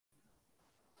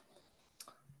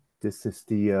This is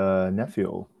the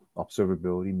Nefio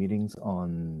observability meetings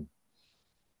on,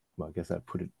 well, I guess I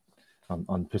put it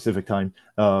on Pacific time,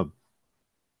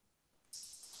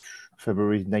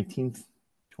 February 19th,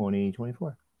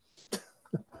 2024.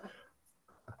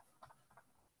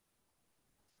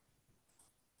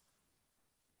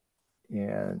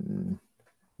 And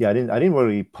yeah, I didn't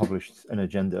really publish an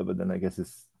agenda, but then I guess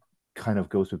it's kind of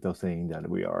goes without saying that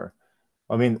we are.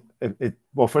 I mean,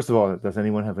 well, first of all, does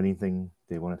anyone have anything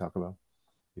they want to talk about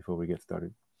before we get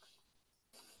started?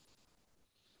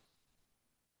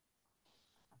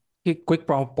 A quick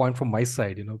point from my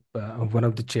side, one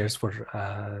of the chairs for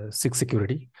SIG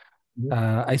Security.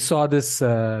 I saw this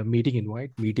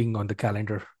meeting on the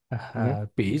calendar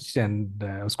page, and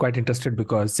I was quite interested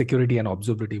because security and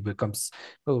observability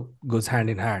goes hand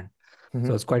in hand. Mm-hmm.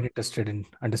 So I was quite interested in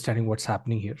understanding what's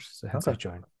happening here. So hence I Okay.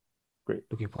 joined. Great.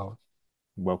 Looking forward.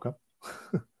 Welcome.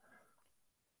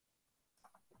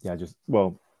 Yeah,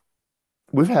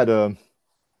 we've had a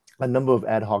number of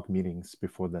ad hoc meetings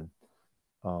before then.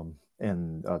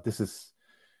 And this is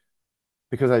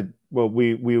because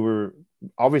we were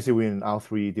obviously we're in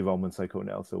R3 development cycle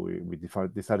now, so we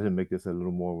decided to make this a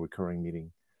little more recurring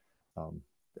meeting,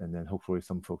 and then hopefully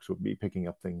some folks will be picking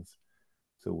up things,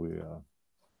 so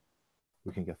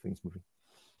we can get things moving.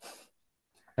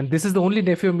 And this is the only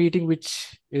Nephew meeting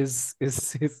which is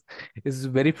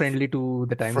very friendly to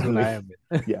the time zone I am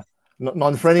in. Yeah,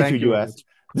 non-friendly to Thank you very US,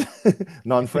 much.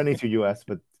 non-friendly to US,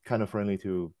 but kind of friendly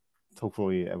to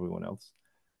hopefully everyone else.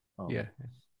 Yeah.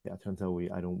 Yeah, it turns out we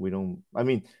don't. I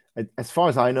mean, as far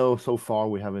as I know, so far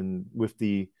we haven't with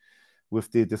the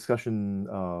discussion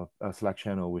Slack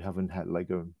channel, we haven't had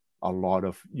like a lot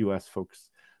of US folks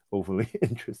overly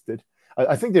interested.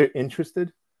 I think they're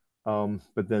interested,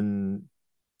 but then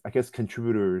I guess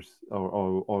contributors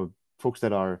or folks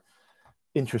that are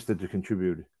interested to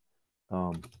contribute,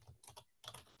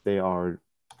 they are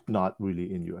not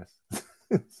really in US.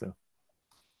 So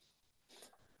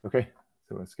okay,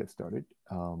 so let's get started.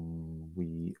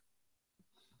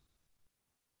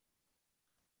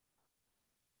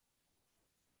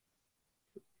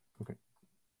 Okay.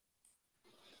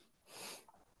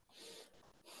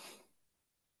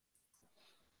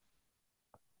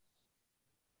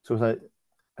 So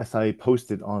as I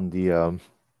posted on the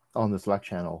Slack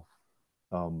channel,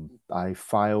 I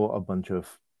file a bunch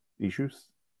of issues,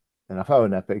 and I file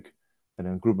an epic, and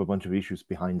then group a bunch of issues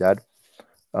behind that.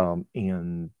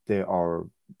 And there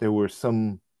were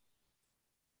some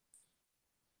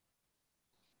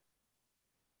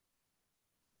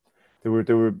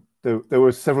there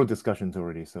were several discussions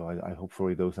already, so I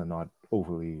hopefully those are not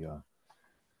overly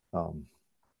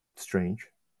strange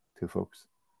to folks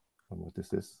on what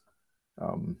this is.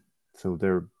 So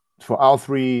there for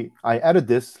R3, I added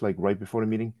this like right before the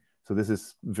meeting, so this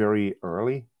is very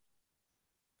early.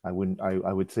 I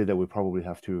would say that we probably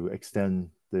have to extend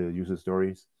the user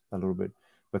stories a little bit,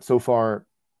 but so far,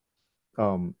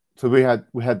 so we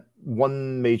had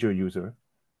one major user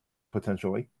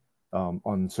potentially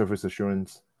on service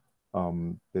assurance.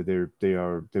 They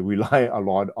rely a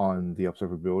lot on the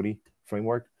observability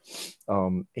framework,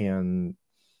 and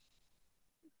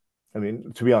I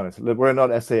mean, to be honest, whether or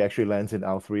not SA actually lands in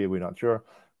R3, we're not sure.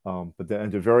 But then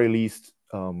at the very least,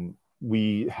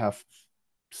 we have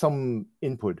some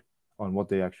input on what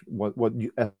they actually what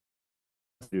you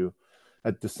do.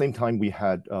 At the same time, we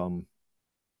had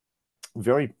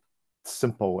very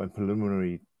simple and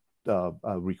preliminary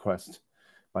request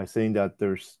by saying that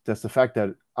there's the fact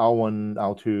that R1,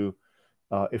 R2,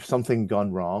 if something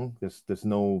gone wrong, there's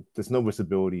no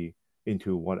visibility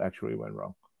into what actually went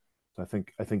wrong. So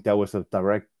I think that was a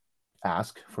direct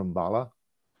ask from Bala,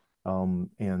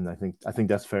 and I think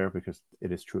that's fair because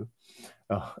it is true.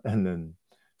 And then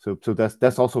so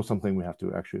that's also something we have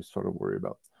to actually sort of worry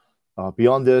about.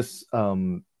 Beyond this,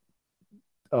 I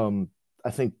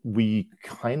think we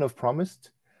kind of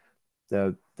promised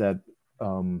that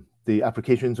the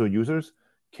applications or users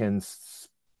can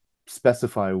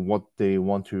specify what they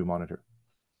want to monitor.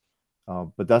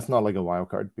 But that's not like a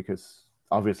wildcard because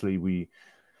obviously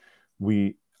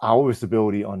our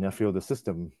visibility on Nefio the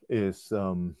system is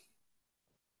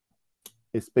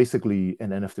basically an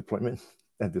NF deployment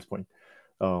at this point.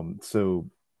 So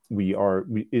we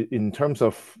in terms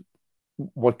of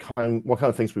what kind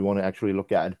of things we want to actually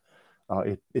look at,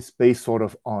 it's based sort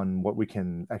of on what we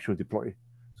can actually deploy.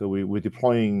 So we're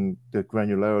deploying the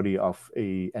granularity of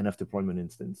a NF deployment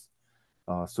instance.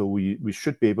 So we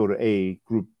should be able to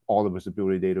group all the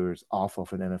visibility data off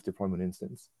of an NF deployment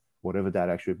instance, whatever that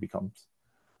actually becomes,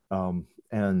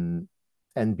 and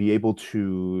be able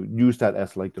to use that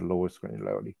as like the lowest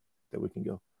granularity that we can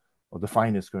go. or the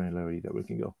finest granularity that we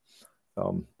can go.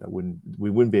 That we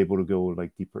wouldn't be able to go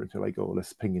like deeper into like, oh,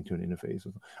 let's ping into an interface.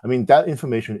 I mean, that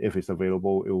information, if it's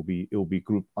available, it will be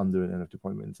grouped under an NF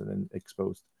deployments and then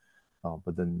exposed.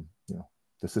 But then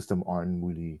the system aren't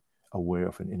really aware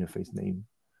of an interface name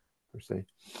per se.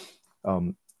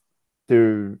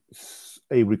 There's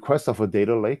a request of a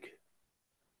data lake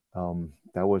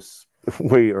that was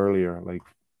way earlier, like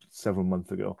several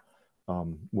months ago,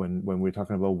 when we're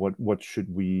talking about what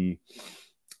should we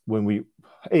when we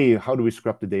how do we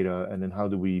scrap the data, and then how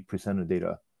do we present the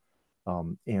data,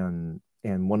 and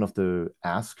one of the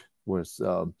asks was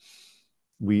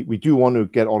we do want to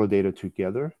get all the data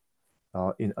together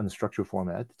in unstructured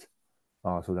format,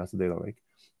 so that's the data lake,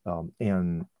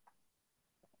 and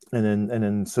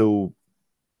then so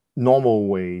normal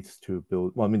ways to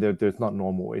build. Well, I mean, there's not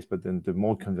normal ways, but then the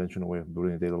more conventional way of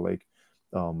building a data lake,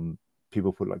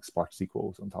 people put like Spark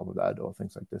SQLs on top of that or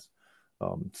things like this.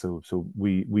 So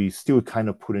we still kind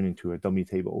of put it into a dummy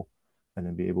table, and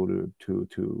then be able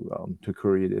to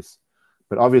query this.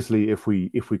 But obviously, if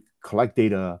we collect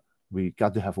data, we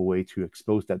got to have a way to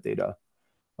expose that data.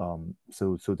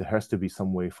 So there has to be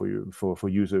some way for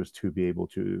users to be able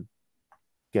to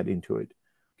get into it,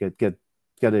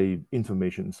 get a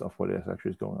information of what is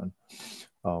actually going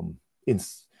on.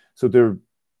 So there,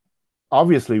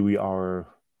 obviously, we are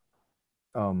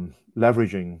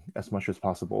leveraging as much as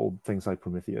possible things like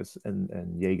Prometheus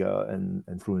and Jaeger and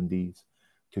FluentDs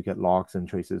to get logs and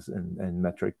traces and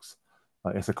metrics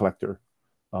as a collector.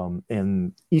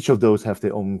 And each of those have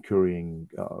their own querying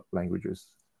languages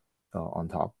on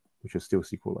top, which is still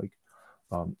SQL-like.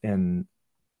 And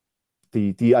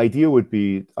the idea would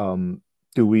be,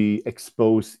 do we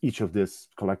expose each of these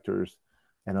collectors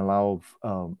and allow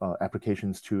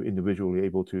applications to individually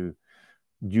able to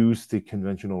use the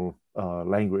conventional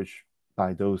language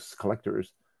by those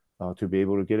collectors to be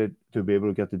able to get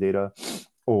the data,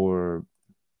 or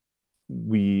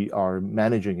we are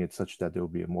managing it such that there will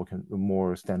be a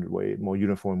more standard way, more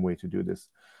uniform way to do this.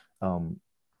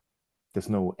 There's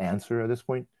no answer at this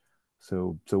point,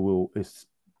 so it's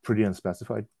pretty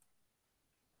unspecified.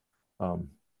 And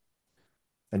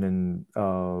then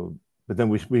but then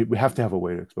we have to have a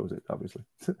way to expose it, obviously.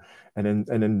 and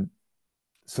then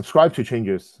subscribe to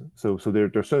changes. So there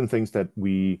are certain things that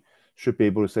we should be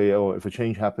able to say, oh, if a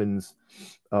change happens,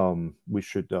 we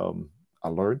should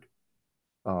alert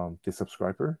the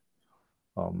subscriber.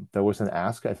 There was an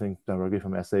ask, I think, directly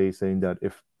from SA saying that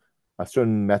if a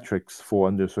certain metrics fall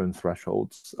under certain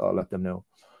thresholds, let them know.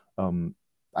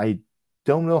 I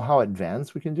don't know how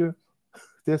advanced we can do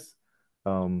this,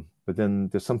 but then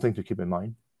there's something to keep in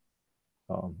mind.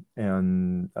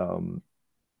 And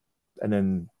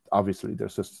then obviously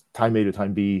there's just time A to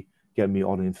time B, get me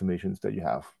all the information that you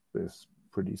have. It's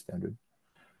pretty standard.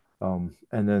 And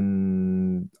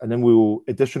then we will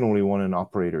additionally want an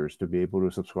operators to be able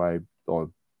to subscribe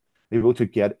or able to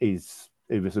get a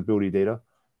visibility data,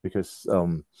 because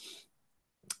the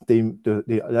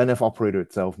NF operator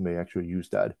itself may actually use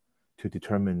that to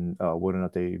determine whether or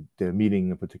not they're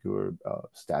meeting a particular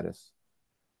status,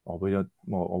 or whether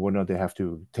or not they have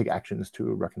to take actions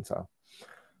to reconcile.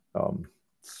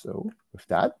 So with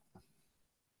that,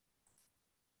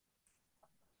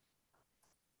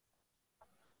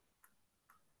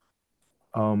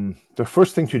 the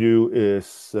first thing to do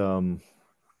is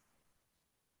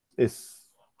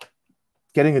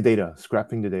getting the data,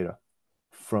 scrapping the data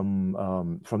from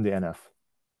the NF.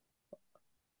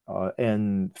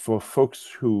 And for folks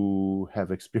who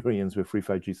have experience with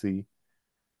FreeFileGC,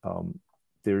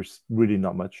 there's really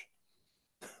not much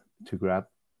to grab.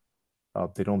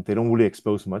 They don't really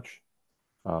expose much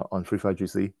on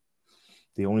FreeFileGC.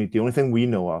 The only thing we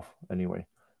know of anyway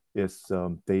is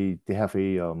they have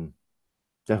a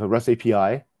REST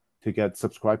API to get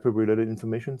subscriber related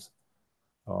informations.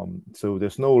 So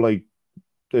there's no like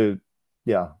so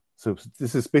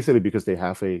this is basically because they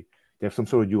have some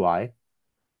sort of UI,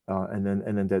 and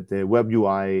then that the web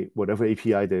UI, whatever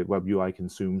API the web UI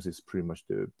consumes, is pretty much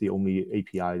the only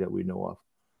API that we know of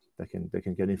that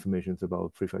can get information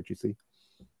about FreeFileGC.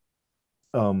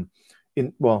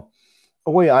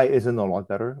 OAI isn't a lot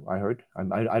better, I heard.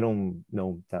 I don't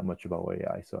know that much about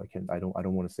OAI, so I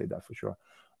don't want to say that for sure.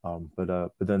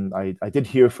 But then I did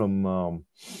hear from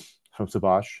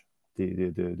Subhash,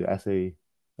 the SA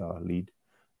lead,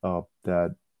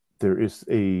 that there is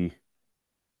a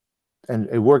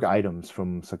work items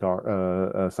from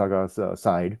Saga's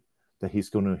side that he's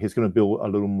gonna build a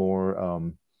little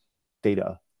more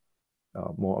data,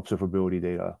 more observability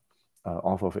data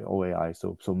off of OAI.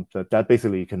 So that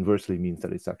basically conversely means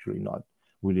that it's actually not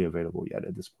really available yet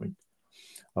at this point.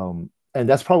 and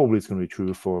that's probably going to be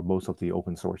true for most of the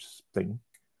open source thing.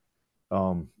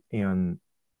 And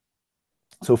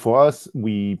so for us,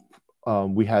 we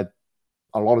had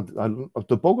a lot of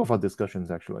the bulk of our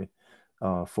discussions actually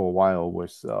for a while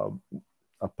was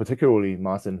particularly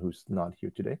Martin, who's not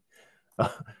here today.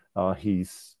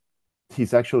 He's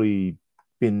actually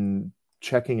been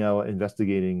checking out,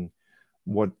 investigating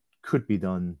what could be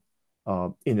done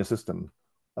in the system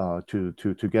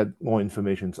to get more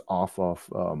information off of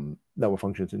network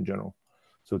functions in general.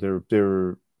 So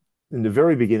they're in the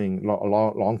very beginning, a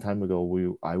long time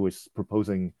ago, I was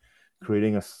proposing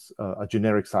creating a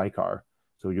generic sidecar.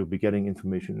 So you'll be getting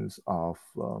informations of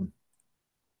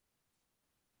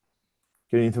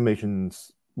getting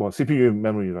informations. Well, CPU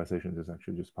memory utilization is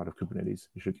actually just part of Kubernetes.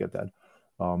 You should get that.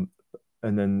 Um,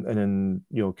 and then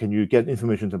can you get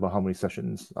information about how many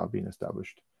sessions are being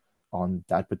established on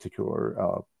that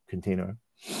particular container,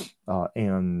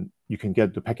 and you can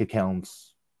get the packet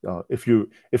counts. If you're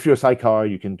a sidecar,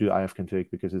 you can do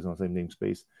ifconfig because it's on the same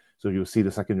namespace, so you'll see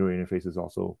the secondary interfaces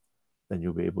also, and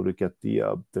you'll be able to get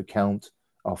the count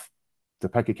of the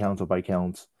packet counts or byte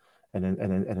counts, and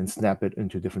then snap it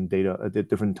into different data at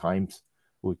different times,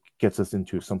 which gets us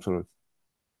into some sort of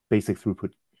basic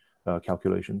throughput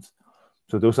calculations.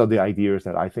 So those are the ideas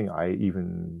that I think I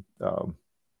even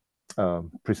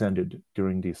presented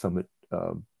during the summit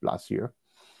last year.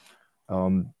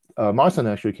 Martin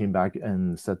actually came back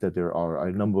and said that there are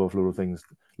a number of little things,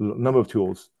 number of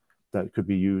tools that could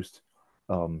be used.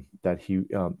 That he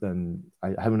and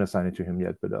I haven't assigned it to him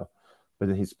yet, but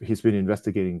then he's been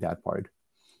investigating that part,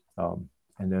 and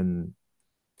then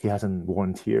he hasn't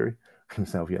volunteered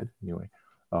himself yet anyway.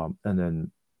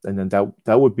 And then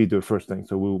that would be the first thing.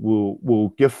 So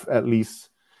we'll give at least.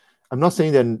 I'm not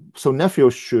saying that. So Nephew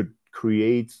should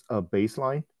create a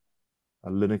baseline, a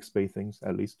Linux-based things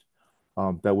at least,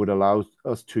 that would allow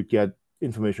us to get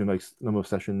information like number of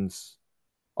sessions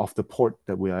off the port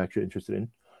that we are actually interested in,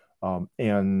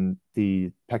 and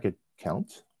the packet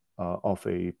count of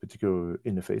a particular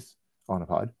interface on a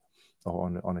pod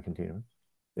or on a container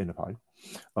in a pod.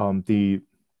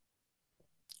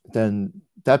 Then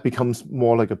that becomes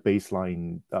more like a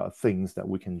baseline things that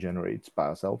we can generate by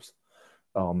ourselves.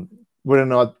 Whether or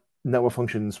not network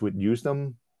functions would use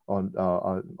them on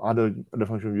other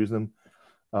functions use them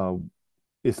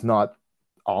is not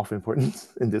of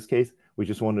importance in this case. We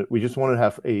just want to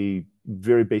have a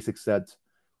very basic set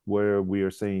where we are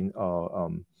saying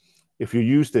if you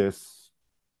use this,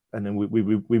 and then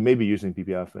we may be using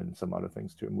PPF and some other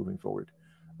things too moving forward.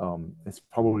 It's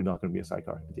probably not going to be a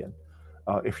sidecar at the end.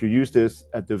 If you use this,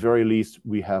 at the very least,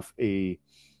 we have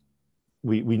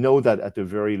we know that at the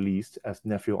very least, as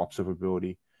Nephew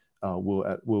observability,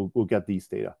 we'll get these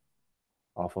data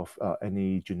off of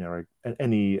any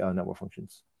network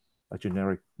functions,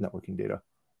 generic networking data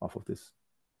off of this.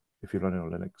 If you're running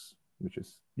on Linux, which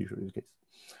is usually the case,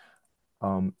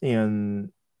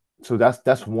 and so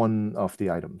that's one of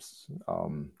the items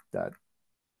that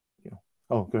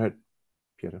Oh, go ahead,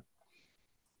 Peter.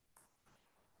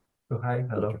 Oh, hi,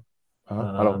 hello.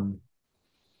 Hello.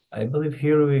 I believe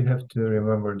here we have to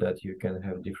remember that you can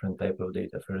have different type of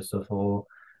data. First of all,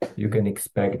 you can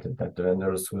expect that the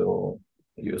vendors will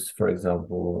use, for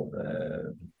example,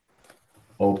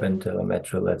 open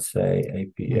telemetry, let's say,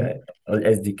 API,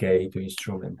 SDK to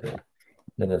instrument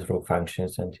the network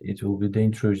functions, and it will be the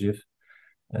intrusive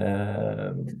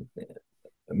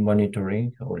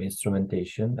monitoring or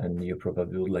instrumentation, and you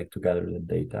probably would like to gather the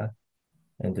data.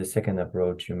 And the second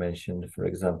approach you mentioned, for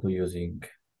example, using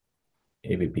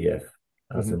eBPF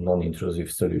as a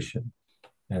non-intrusive solution.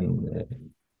 And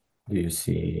do you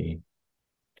see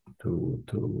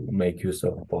to make use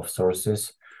of both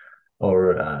sources,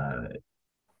 or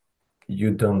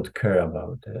you don't care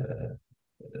about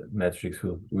metrics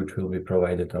which will be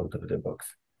provided out of the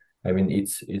box? I mean,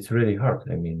 it's really hard.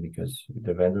 I mean, because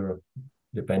the vendor,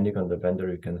 depending on the vendor,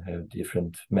 you can have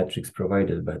different metrics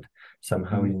provided, but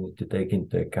somehow you need to take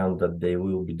into account that they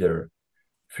will be there.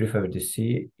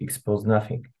 350C expose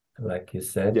nothing, like you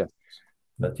said, yes.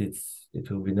 But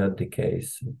it will be not the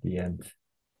case at the end.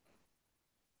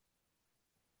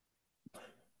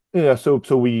 Yeah, so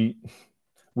we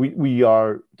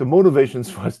are the motivations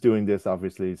for us doing this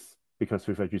obviously is because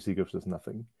 350C gives us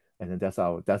nothing, and then that's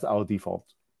our default,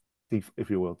 if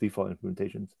you will, default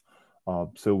implementations.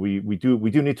 So we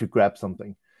do need to grab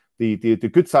something. The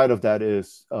good side of that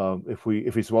is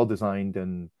if it's well designed,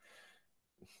 then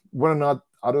whether or not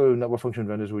other network function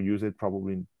vendors will use it,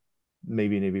 probably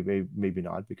maybe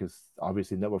not, because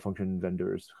obviously network function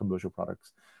vendors, commercial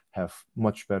products, have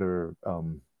much better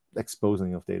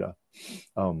exposing of data.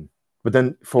 But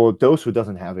then for those who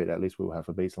doesn't have it, at least we'll have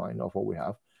a baseline of what we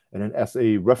have. And then as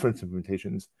a reference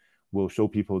implementations, we'll show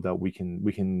people that we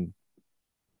can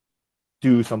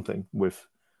do something with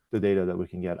the data that we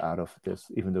can get out of this,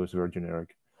 even though it's very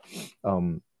generic.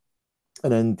 And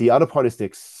then the other part is the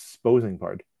exposing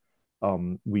part.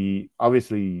 We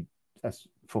obviously, as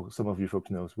some of you folks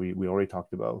knows, we already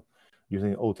talked about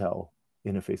using OTel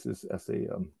interfaces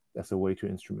as a way to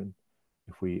instrument.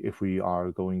 If we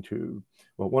are going to,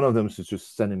 well, one of them is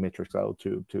just sending metrics out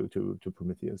to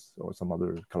Prometheus or some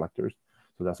other collectors,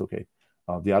 so that's okay.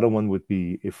 The other one would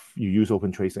be if you use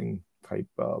open tracing type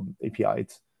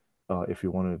APIs, if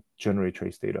you want to generate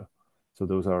trace data. So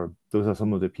those are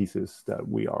some of the pieces that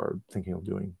we are thinking of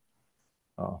doing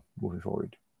moving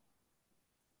forward.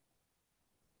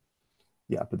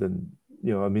 Yeah, but then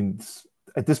I mean,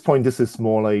 at this point, this is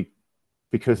more like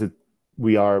because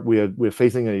we're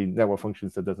facing a network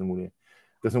functions that doesn't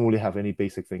really have any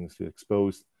basic things to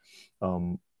expose.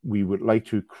 We would like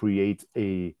to create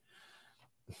a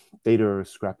data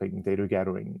scrapping, data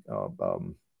gathering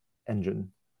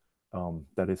engine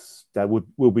that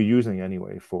we'll be using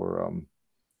anyway for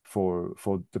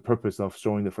the purpose of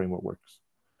showing the framework works.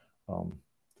 So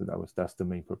that's the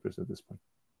main purpose at this point.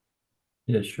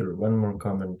 Yeah, sure. One more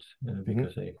comment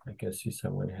because I can see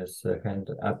someone has a hand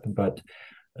up, but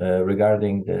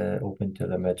regarding the open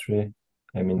telemetry,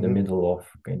 I'm in the middle of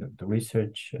kind of the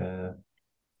research,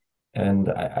 and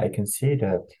I can see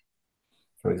that,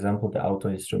 for example, the auto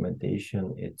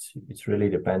instrumentation, it's really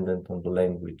dependent on the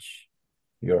language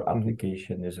your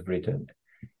application is written.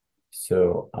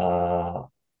 So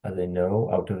as I know,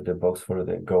 out of the box for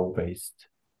the Go-based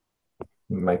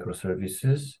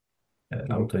microservices,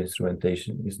 auto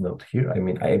instrumentation is not here. I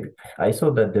mean, I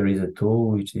saw that there is a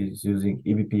tool which is using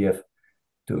eBPF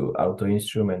to auto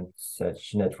instrument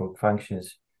such network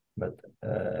functions, but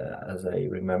as I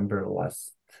remember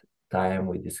last time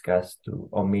we discussed to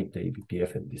omit the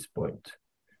eBPF at this point.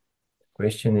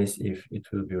 Question is if it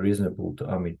will be reasonable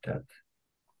to omit that.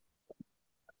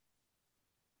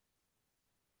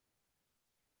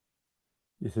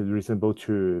 Is it reasonable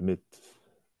to omit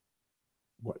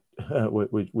what?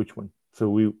 Which one?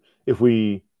 So you're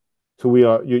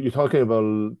talking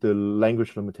about the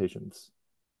language limitations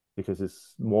because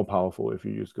it's more powerful if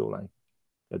you use Golang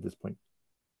at this point.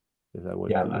 Is that what?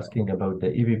 Yeah, I'm asking about the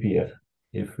eBPF.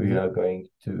 If we are going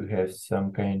to have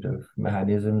some kind of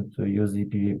mechanism to use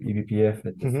eBPF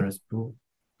at the first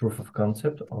proof of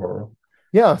concept, or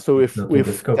yeah. So if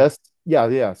that's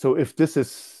So if this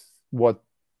is what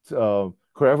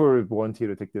whoever volunteer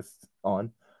to take this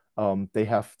on, they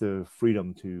have the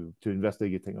freedom to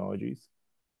investigate technologies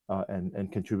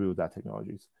and contribute that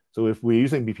technologies. So if we're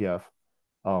using BPF,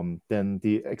 then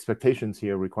the expectations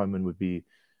here requirement would be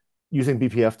using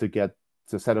BPF to get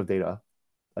the set of data,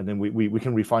 and then we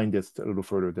can refine this a little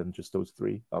further than just those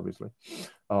three, obviously.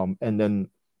 And then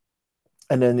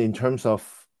in terms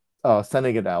of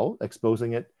sending it out,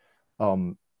 exposing it,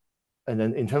 and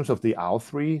then in terms of the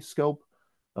R3 scope,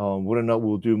 whether or not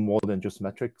we'll do more than just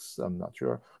metrics, I'm not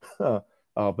sure.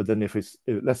 But then if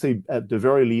let's say at the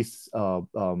very least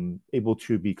able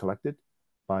to be collected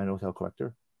by an OTel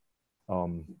collector,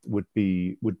 would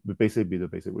basically be the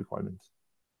basic requirements.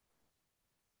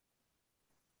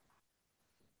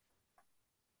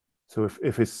 So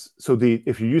if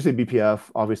you use a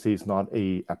BPF, obviously it's not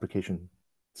a application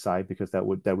side because that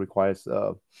requires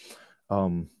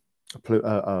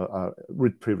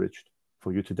root privileged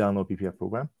for you to download BPF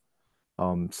program.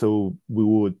 So we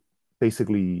would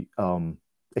basically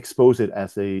expose it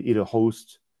as either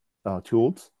host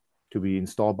tools to be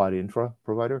installed by the infra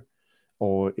provider,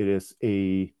 or it is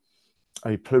a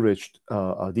privileged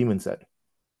daemon set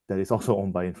that is also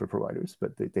owned by infra providers,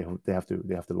 but they have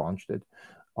to launch it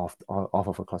off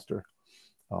of a cluster.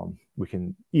 We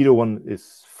can either one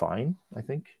is fine, I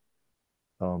think.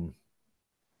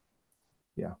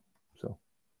 Yeah. So.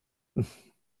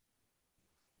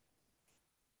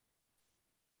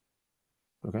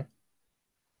 Okay.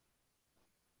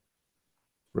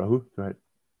 Rahul, go ahead.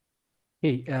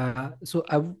 Hey, so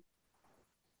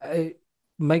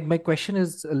my question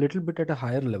is a little bit at a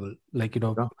higher level. Like,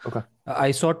 okay.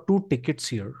 I saw two tickets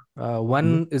here.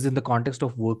 One is in the context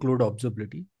of workload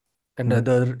observability, and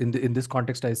other in this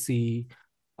context, I see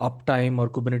uptime or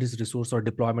Kubernetes resource or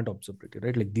deployment observability,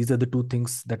 right? Like these are the two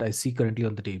things that I see currently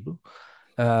on the table.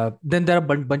 Then there are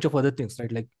a bunch of other things,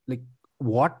 right? Like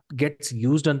what gets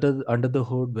used under the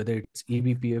hood, whether it's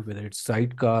eBPF, whether it's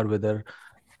sidecar, whether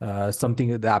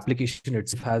something the application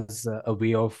itself has a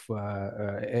way of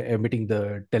emitting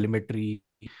the telemetry.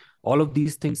 All of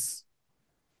these things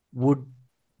would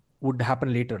would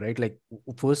happen later, right? Like,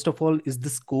 first of all, is the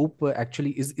scope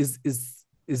actually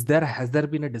has there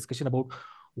been a discussion about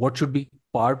what should be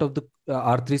part of the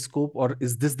R3 scope, or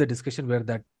is this the discussion where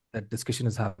that discussion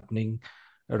is happening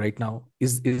right now?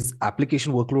 Is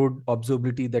application workload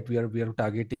observability that we are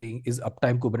targeting? Is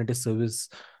uptime Kubernetes service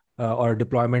or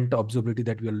deployment observability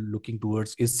that we are looking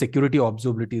towards? Is security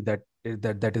observability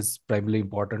that is primarily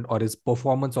important, or is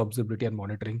performance observability and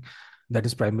monitoring that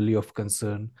is primarily of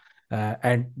concern?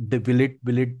 And will it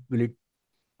be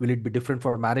different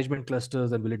for management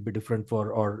clusters, and will it be different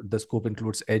for, or the scope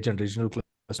includes edge and regional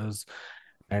clusters,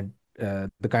 and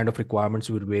the kind of requirements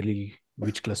will vary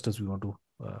which clusters we want to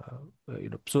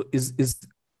so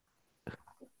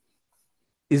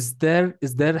has there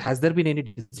been any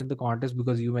difference in the context?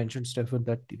 Because you mentioned, Stefan,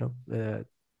 that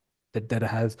that there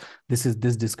has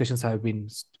this discussions have been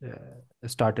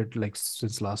started like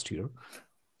since last year.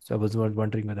 So I was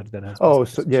wondering whether there has been Oh,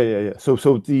 some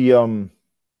so discussion.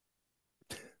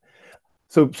 yeah.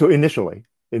 So initially,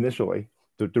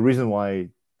 the reason why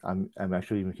I'm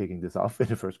actually even kicking this off in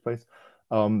the first place,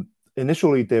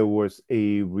 initially there was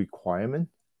a requirement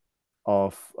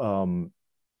of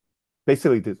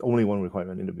basically there's only one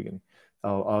requirement in the beginning,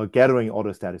 gathering all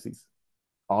the statuses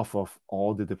off of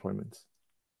all the deployments.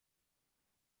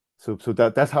 So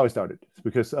that's how it started. It's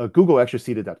because Google actually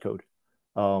seeded that code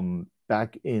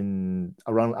back in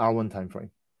around R1 timeframe,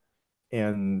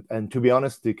 and to be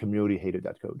honest, the community hated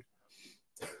that code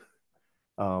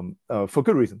for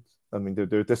good reasons. I mean,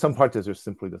 there's some parts that just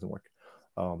simply doesn't work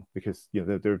because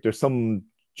there's some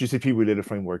GCP related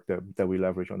framework that we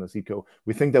leverage on the C code.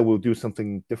 We think that we'll do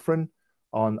something different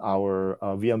on our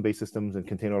VM based systems and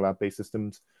container lab based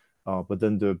systems, but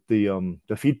then the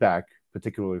feedback,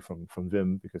 particularly from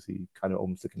Vim, because he kind of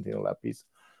owns the container lab piece,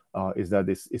 is that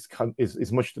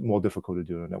it's much more difficult to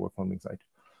do on the network plumbing side.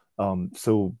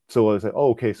 So I was like, oh,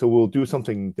 okay, so we'll do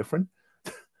something different.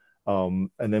 And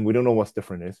then we don't know what's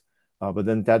different is. But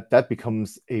then that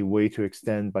becomes a way to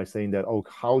extend by saying that, oh,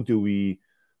 how do we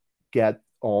get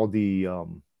all the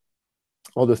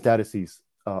statuses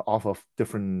off of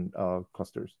different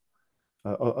clusters,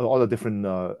 all the different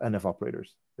NF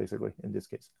operators, basically, in this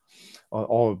case,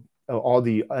 all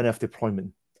the NF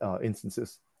deployment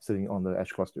instances sitting on the edge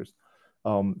clusters.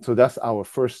 So that's our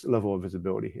first level of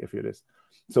visibility, if it is.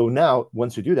 So now,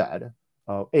 once you do that,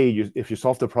 if you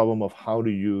solve the problem of how do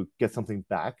you get something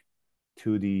back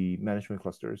to the management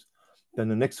clusters, then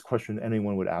the next question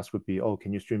anyone would ask would be, oh,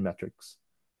 can you stream metrics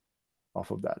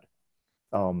off of that?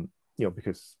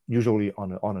 Because usually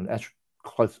on an edge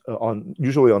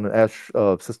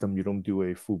system, you don't do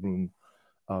a full bloom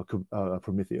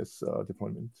Prometheus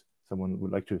deployment. Someone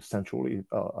would like to essentially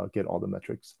get all the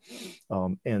metrics,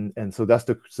 and so that's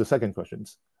the second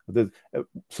questions.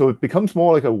 So it becomes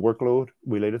more like a workload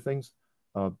related things.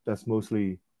 That's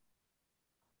mostly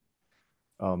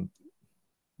it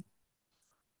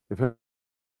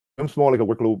becomes more like a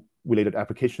workload related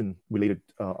application related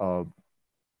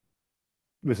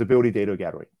visibility data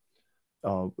gathering.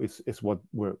 Is what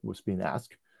was being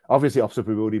asked. Obviously,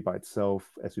 observability by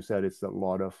itself, as you said, it's a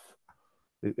lot of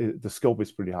the scope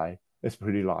is pretty high. It's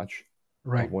pretty large.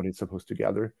 Right. What it's supposed to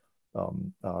gather.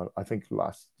 I think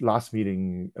last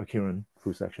meeting, Kieran,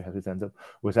 who's actually had his hand up,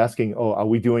 was asking, "Oh, are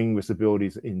we doing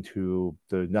visibilities into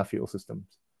the NetField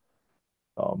systems?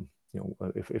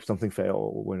 If something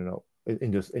fail,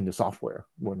 in the software,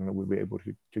 when we'll be able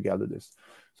to gather this."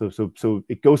 So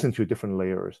it goes into different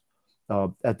layers.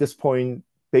 At this point,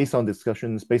 based on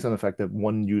discussions, based on the fact that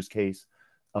one use case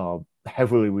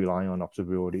heavily relying on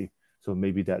observability, so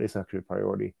maybe that is actually a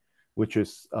priority, which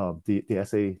is the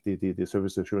SA, the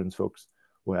service assurance folks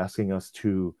were asking us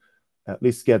to at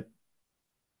least get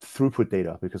throughput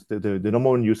data, because the number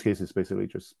one use case is basically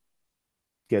just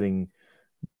getting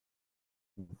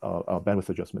bandwidth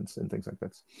adjustments and things like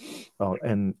that.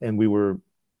 And we were,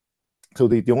 so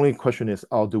the only question is,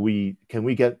 can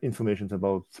we get information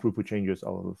about throughput changes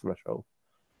out of the threshold?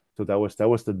 So that was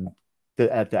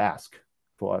the ask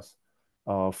for us.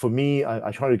 For me,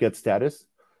 I try to get status,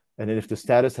 and then if the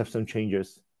status have some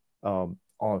changes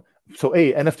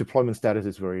NF deployment status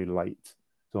is very light.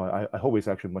 So I hope it's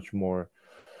actually much more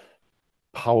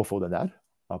powerful than that,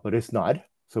 but it's not.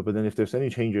 So, but then if there's any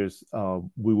changes,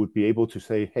 we would be able to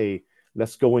say, hey,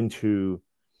 let's go into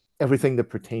everything that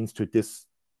pertains to this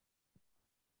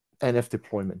NF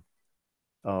deployment.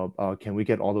 Can we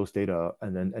get all those data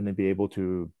and then be able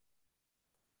to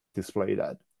display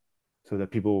that so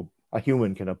that a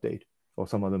human can update, or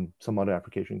some other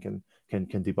application can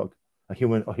debug. A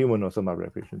human or some other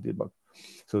application debug.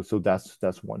 So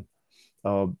that's one.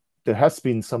 There has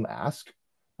been some ask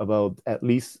about at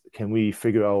least can we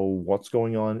figure out what's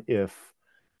going on if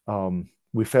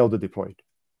we fail to deploy it,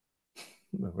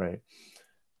 right?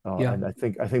 And I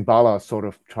think Bala sort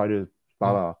of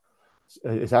Bala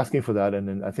is asking for that, and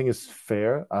then I think it's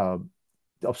fair.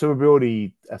 The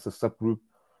observability as a subgroup,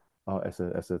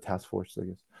 as a task force, I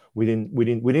guess we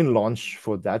didn't launch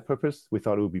for that purpose. We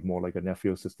thought it would be more like a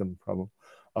nephew system problem,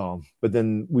 but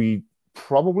then we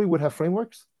probably would have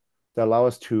frameworks that allow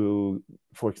us to,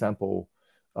 for example,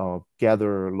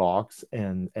 gather logs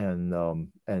and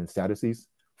statuses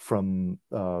from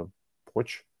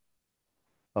Porch,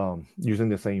 using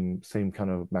the same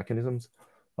kind of mechanisms.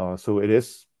 So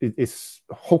it's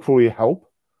hopefully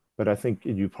help, but I think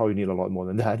you probably need a lot more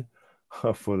than that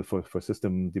for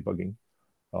system debugging.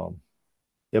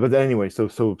 Yeah, but anyway, so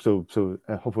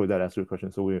hopefully that answers your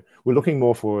question. So we're looking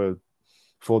more for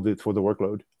the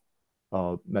workload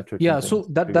metrics. Yeah, so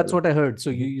that's what I heard.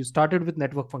 So mm-hmm. you started with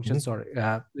network functions.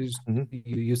 Mm-hmm. Sorry,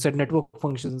 you said network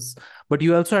functions, but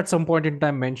you also at some point in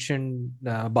time mentioned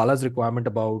Bala's requirement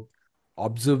about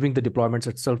observing the deployments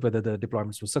itself, whether the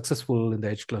deployments were successful in the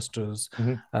edge clusters.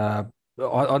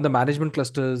 On the management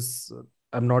clusters,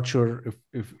 I'm not sure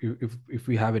if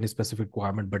we have any specific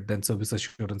requirement, but then service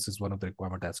assurance is one of the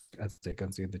requirement as I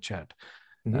can see in the chat.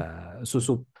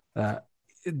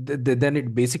 Then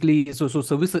it basically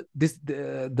service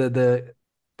the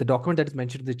document that is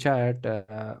mentioned in the chat,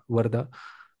 Varda,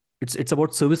 it's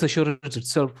about service assurance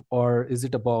itself, or is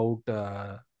it about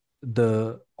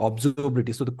the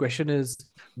observability? So the question is,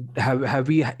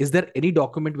 is there any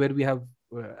document where we have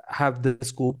the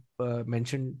scope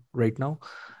mentioned right now,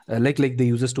 like the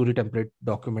user story template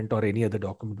document or any other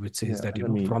document which says that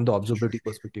from the observability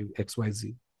perspective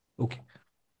XYZ? Okay.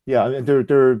 Yeah, I mean,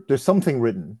 there's something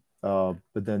written, but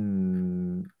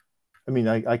then I mean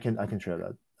I can share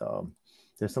that.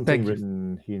 There's something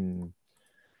written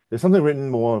there's something written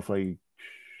more of like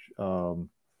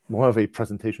more of a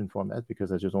presentation format,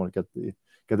 because I just want to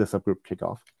get the subgroup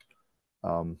kickoff.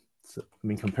 So I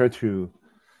mean, compared to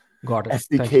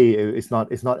SDK, it's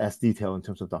not as detailed in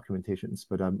terms of documentations,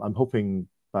 but I'm hoping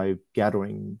by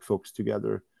gathering folks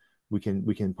together, we can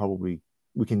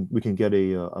get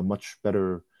a much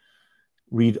better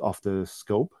read of the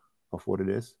scope of what it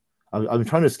is. I'm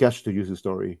trying to sketch the user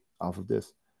story off of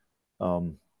this,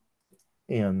 and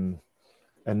the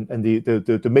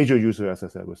major user, as I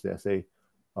said, was the SA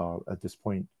at this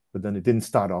point, but then it didn't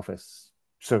start off as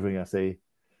serving SA.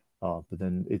 But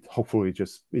then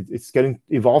it's getting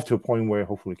evolved to a point where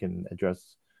hopefully can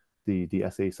address the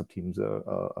SA subteams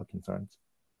concerns.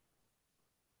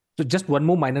 So just one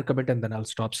more minor comment and then I'll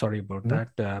stop. Sorry about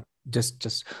that.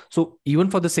 Just so even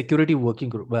for the security working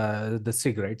group, the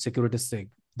SIG, right? Security SIG,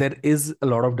 there is a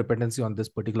lot of dependency on this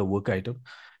particular work item,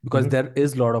 because there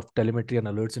is a lot of telemetry and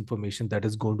alerts information that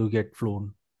is going to get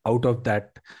flown out of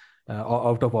that.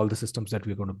 Out of all the systems that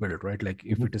we're going to build, right? Like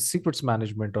if it is secrets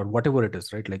management or whatever it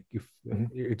is, right? Like if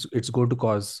it's going to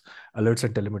cause alerts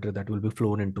and telemetry that will be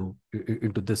flown into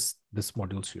this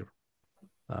modules here.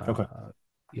 Okay.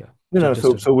 Yeah.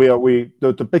 So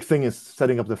the big thing is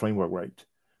setting up the framework right.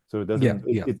 So it doesn't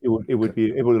it would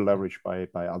be able to leverage by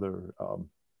other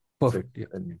perfect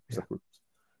subgroups.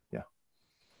 Yeah.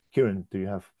 Kieran, do you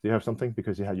have something,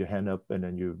 because you had your hand up and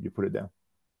then you put it down?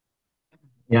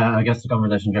 Yeah, I guess the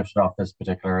conversation drifted off this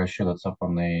particular issue that's up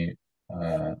on the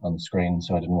screen,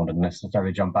 so I didn't want to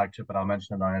necessarily jump back to it, but I'll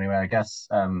mention it now anyway. I guess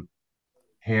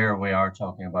here we are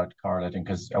talking about correlating,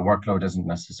 because a workload isn't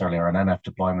necessarily, or an NF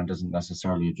deployment isn't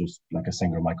necessarily just like a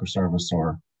single microservice,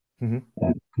 or it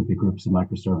could be groups of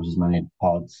microservices, many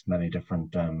pods, many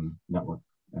different network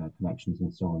connections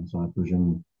and so on. So I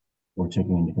presume we're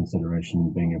taking into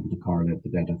consideration being able to correlate the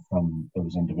data from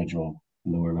those individual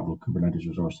lower level Kubernetes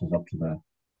resources up to the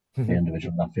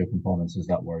individual NetFlow components. Is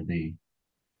that where the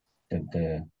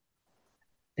extra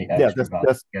value, I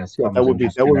guess, comes in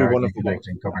just generically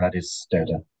connecting Kubernetes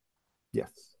data?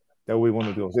 Yes, that would be one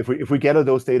of those. If we gather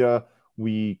those data,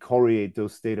 we correlate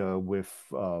those data with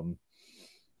an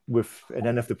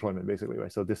NF deployment, basically,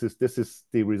 right? So this is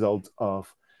the result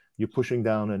of you pushing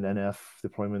down an NF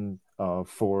deployment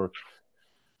for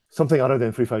something other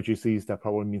than 3.5 GCs. That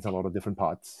probably means a lot of different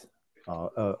pods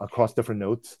across different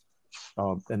nodes.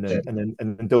 And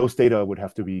then those data would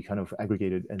have to be kind of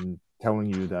aggregated and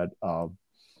telling you that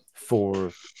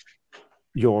for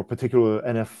your particular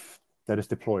NF that is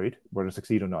deployed, whether it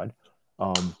succeed or not,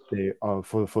 they are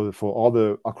for all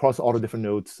the across all the different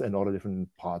nodes and all the different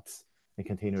pods and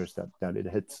containers that it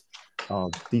hits.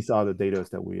 These are the data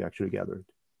that we actually gathered.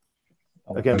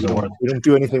 Again, we don't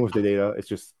do anything with the data. It's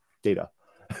just data.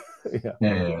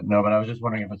 Yeah. No, but I was just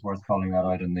wondering if it's worth calling that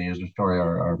out in the user story,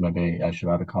 or maybe I should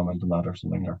add a comment on that or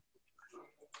something there.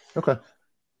 Okay.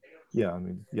 Yeah, I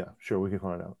mean, yeah, sure, we can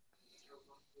call it out.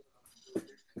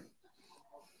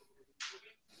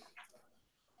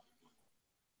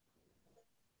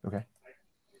 Okay.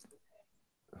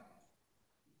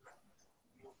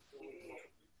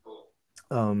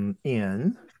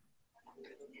 And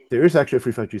there is actually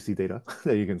free 5GC data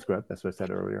that you can scrap, as I said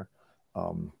earlier.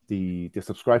 The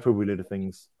subscriber related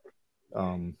things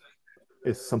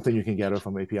is something you can gather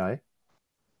from API,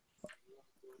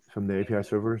 from the API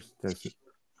servers. There's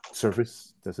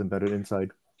service that's embedded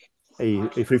inside a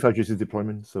free 5GC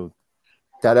deployment. So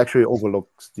that actually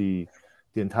overlooks the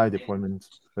entire deployment,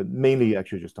 but mainly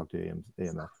actually just talk to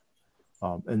AMF.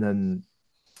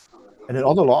 And then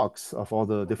all the logs of all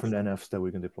the different NFs that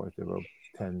we can deploy. There were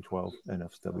 10, 12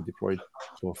 NFs that we deployed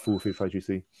for full free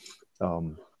 5GC.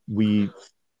 That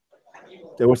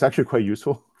was actually quite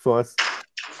useful for us,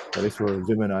 at least for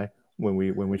Jim and I, when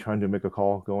we're trying to make a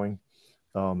call going.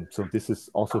 So this is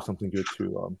also something good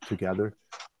to gather.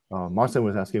 Martin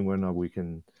was asking when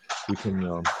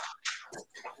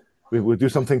we will do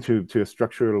something to a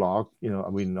structure log.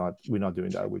 We're not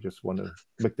doing that. We just want to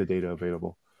make the data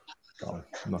available.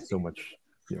 Not so much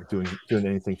doing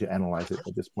anything to analyze it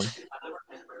at this point.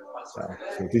 So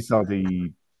these are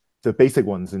the basic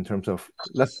ones in terms of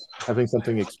having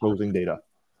something exposing data,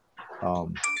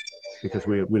 because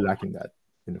we're lacking that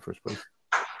in the first place.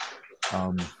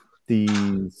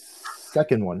 The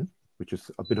second one, which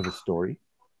is a bit of a story.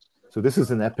 So this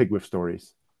is an epic with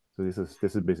stories. So this is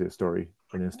basically a story,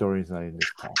 and then story is in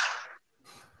this talk.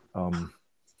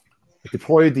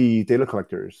 Deploy the data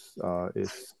collectors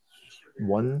is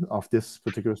one of this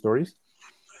particular stories.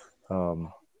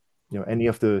 Any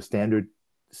of the standard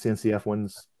CNCF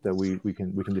ones that we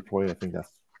can deploy, I think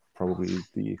that's probably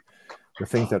the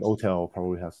things that OTel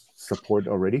probably has support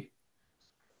already.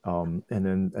 And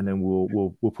then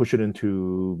we'll push it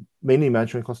into mainly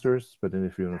management clusters, but then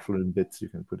if you want to float in bits, you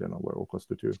can put it on a workload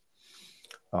cluster too.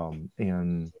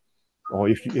 Or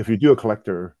if you do a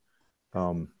collector,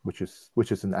 which is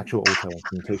an actual OTel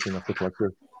implementation of the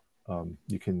collector,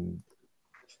 you can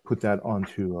put that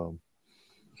onto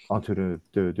the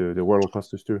workload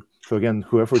clusters too. So again,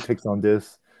 whoever takes on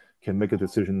this can make a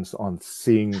decisions on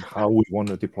seeing how we want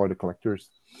to deploy the collectors,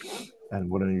 and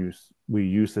we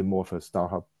use it more for a star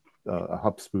hub, a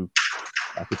hub spook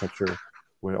architecture,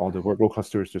 where all the workload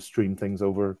clusters just stream things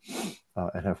over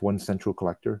and have one central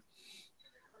collector.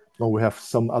 Or we have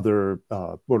some other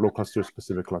workload cluster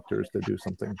specific collectors that do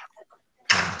something.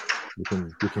 We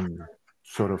can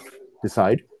sort of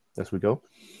decide as we go.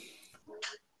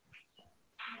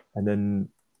 And then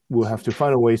we'll have to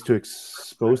find ways to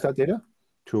expose that data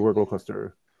to a workload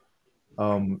cluster.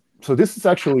 So this is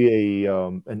actually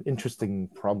an interesting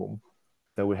problem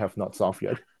that we have not solved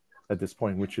yet at this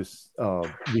point, which is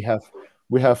we have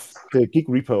the Git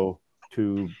repo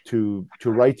to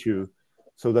write to,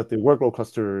 so that the workload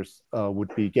clusters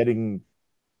would be getting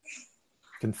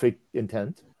config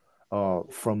intent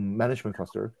from management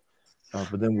cluster,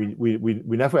 but then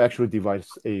we never actually devise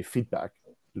a feedback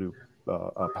loop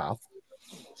path.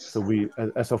 So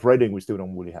as of writing, we still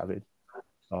don't really have it.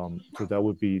 So that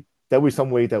would be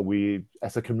some way that we,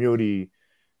 as a community,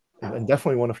 and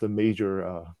definitely one of the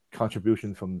major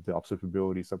contributions from the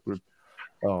observability subgroup,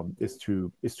 is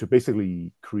to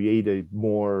basically create a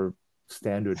more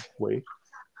standard way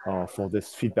for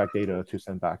this feedback data to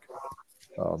send back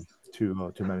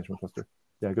to management cluster.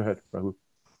 Yeah, go ahead, Rahul.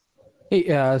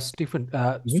 Hey, Stephen.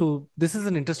 So this is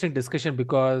an interesting discussion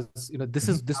because this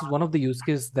is one of the use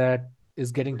cases that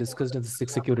is getting discussed in the SIG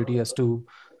security as to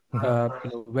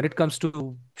when it comes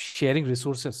to sharing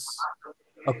resources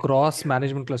across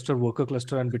management cluster, worker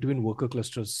cluster, and between worker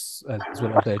clusters as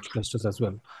well, or the edge clusters as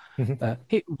well.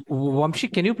 Hey,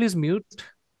 Vamshi, can you please mute?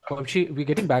 Vamshi, we're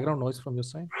getting background noise from your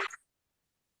side.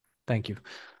 Thank you.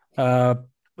 So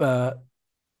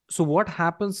what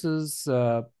happens is,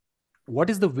 what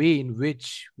is the way in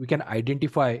which we can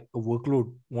identify a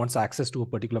workload wants access to a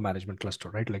particular management cluster,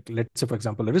 right? Like, let's say, for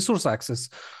example, a resource access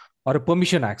or a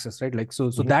permission access, right? Like, so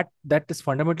that is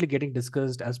fundamentally getting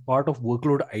discussed as part of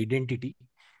workload identity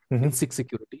in SIG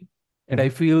security. And I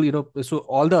feel, so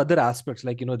all the other aspects,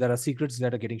 like, there are secrets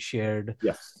that are getting shared.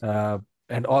 Yes. And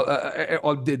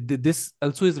this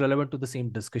also is relevant to the same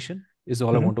discussion, is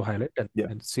all I want to highlight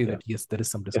and say that, yes, there is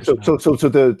some discussion.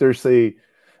 There's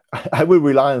I would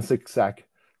rely on SIG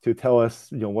to tell us,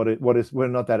 whether or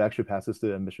not that actually passes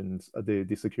the emissions,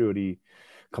 the security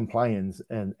compliance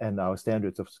and our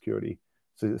standards of security,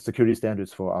 so security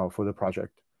standards for the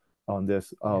project on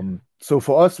this. So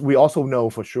for us, we also know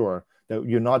for sure that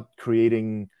you're not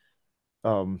creating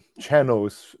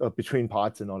channels between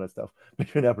pods and all that stuff,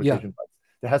 between application pods.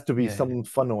 There has to be some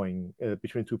funneling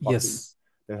between two parties.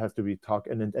 There has to be talk,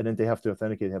 and then they have to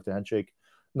authenticate, they have to handshake.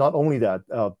 Not only that,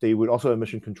 they would also have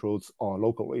mission controls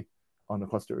locally on the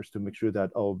clusters to make sure that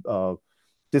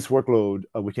this workload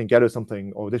we can gather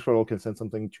something, or this workload can send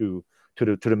something to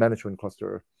the management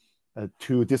cluster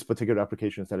to this particular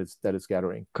applications that it's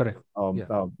gathering. Correct.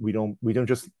 We don't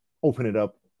just open it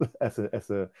up as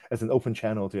an open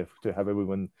channel to have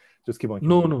everyone just keep on.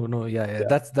 No. Yeah.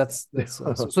 That's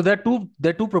so there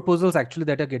are two proposals actually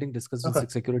that are getting discussed in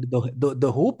SIG security.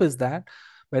 The hope is that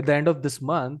by the end of this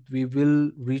month we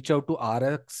will reach out to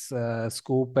RX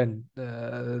scope and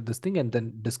this thing, and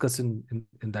then discuss in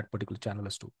that particular channel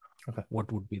as to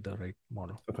what would be the right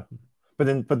model. But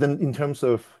then in terms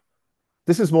of,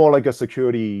 this is more like a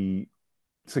security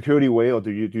way, or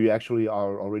do you actually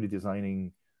are already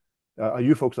designing? Are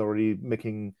you folks already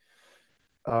making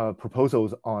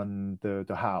proposals on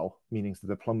the how, meaning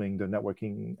the plumbing, the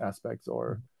networking aspects,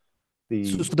 or the?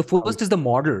 So the first is the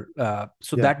model.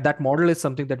 That model is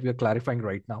something that we are clarifying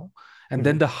right now, and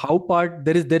then the how part,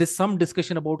 there is some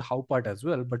discussion about how part as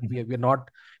well, but we're not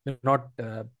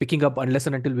picking up unless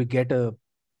and until we get a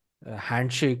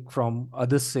handshake from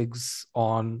other SIGs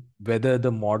on whether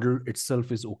the model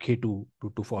itself is okay to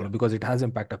follow, because it has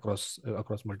impact across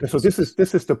multiple. So this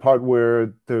is the part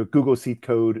where the Google seed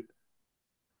code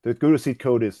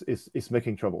is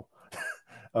making trouble.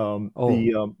 So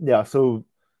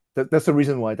that's the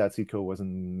reason why that seed code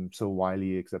wasn't so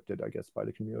widely accepted, I guess, by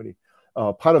the community.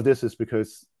 Part of this is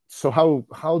because, so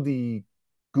how the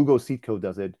Google seed code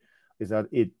does it is that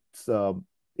it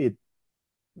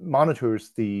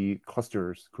monitors the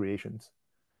clusters creations,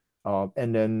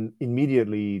 and then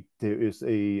immediately there is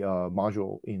a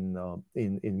module in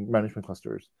management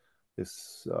clusters,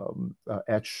 this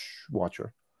Edge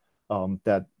Watcher,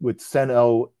 that would send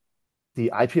out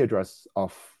the IP address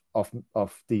of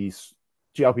the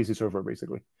gRPC server,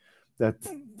 basically,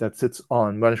 that sits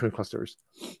on management clusters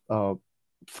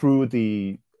through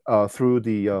the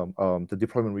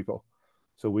deployment repo.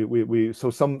 So so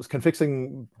some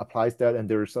confixing applies that, and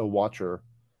there's a watcher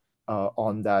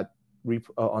on that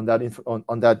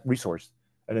resource,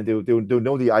 and then they'll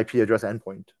know the IP address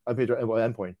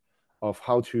endpoint of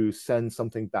how to send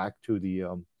something back to the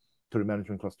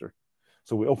management cluster.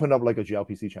 So we open up like a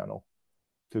gRPC channel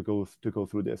to go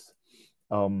through this.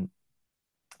 Well,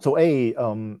 we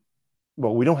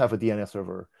don't have a DNS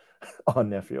server on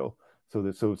Netfio, so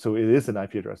it is an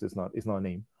IP address. It's not a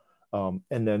name.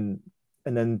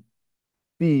 And then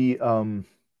the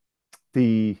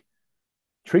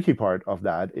tricky part of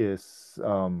that is,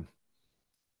 no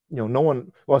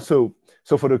one. Well, so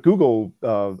for the Google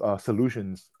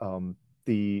solutions,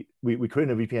 we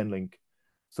created a VPN link,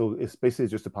 so it's basically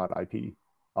just a pod IP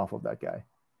off of that guy.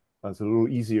 It's a little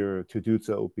easier to do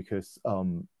so because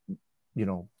the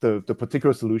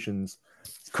particular solutions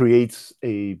creates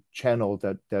a channel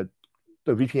that the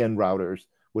VPN routers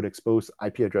would expose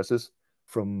IP addresses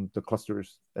from the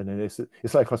clusters, and then it's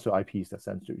like cluster IPs that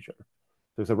send to each other.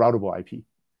 So it's a routable IP.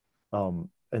 But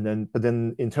then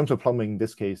in terms of plumbing,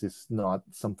 this case is not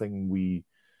something we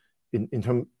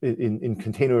in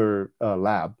container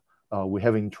lab we're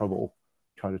having trouble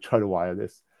trying to wire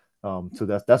this. So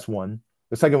that's one.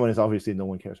 The second one is obviously no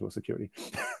one cares about security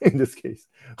in this case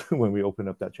when we open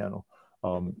up that channel.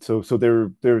 So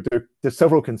there's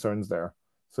several concerns there.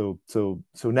 So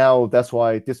now that's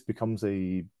why this becomes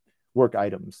a work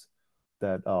items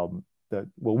that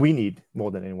we need more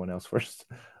than anyone else first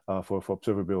for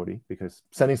observability, because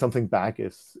sending something back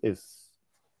is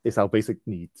our basic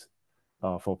needs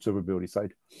for observability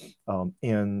side,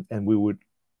 and we would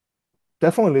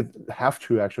definitely have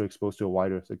to actually expose to a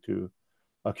wider SIG2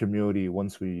 community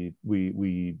once we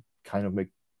kind of make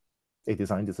a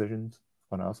design decisions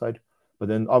on our side. But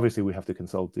then obviously we have to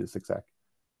consult the SIG SIG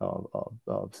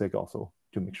also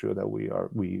to make sure that we are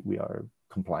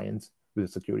compliant with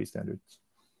the security standards.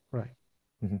 Right.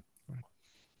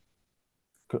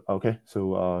 Okay,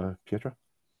 so Pietra,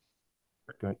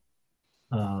 go ahead.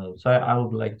 So I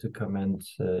would like to comment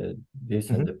this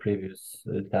and the previous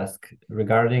task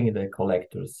regarding the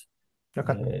collectors.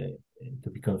 Okay. To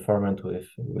be conformant with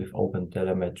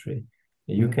OpenTelemetry,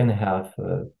 you can have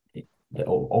the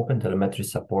OpenTelemetry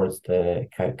supports the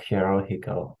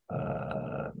hierarchical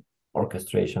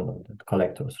orchestration of the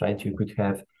collectors, right? You could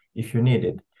have, if you need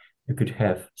it, you could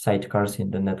have sidecars in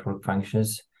the network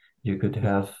functions. You could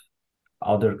have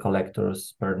other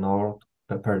collectors per node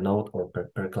or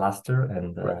per cluster,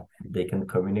 and they can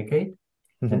communicate.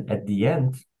 And at the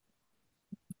end,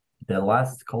 the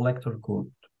last collector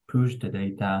could push the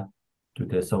data to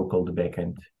the so-called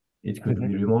backend. It could be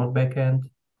remote backend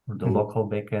or the local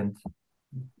backend,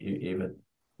 even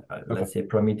let's say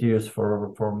Prometheus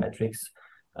for metrics,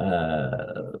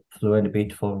 Fluent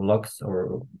Bit for logs,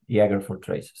 or Jaeger for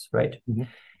traces, right?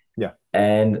 Yeah.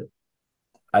 And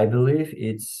I believe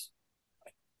this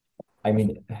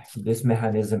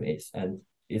mechanism is, and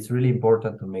it's really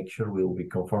important to make sure we'll be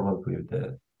conformal with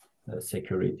the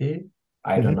security.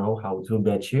 I don't know how to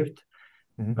bad shift,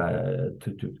 but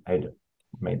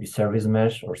maybe service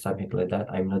mesh or something like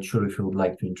that. I'm not sure if you would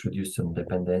like to introduce some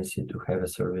dependency to have a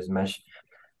service mesh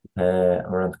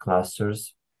around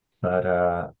clusters, but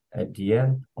at the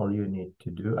end, all you need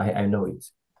to do, I know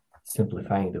it's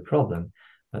simplifying the problem,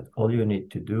 but all you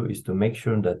need to do is to make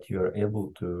sure that you're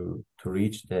able to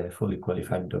reach the fully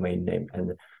qualified domain name.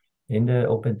 And in the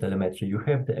OpenTelemetry, you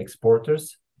have the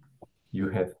exporters, you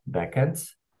have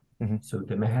backends. So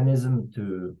the mechanism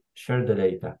to share the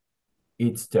data,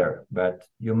 it's there, but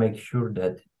you make sure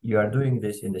that you are doing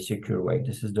this in a secure way.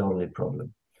 This is the only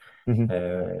problem.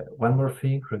 One more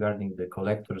thing regarding the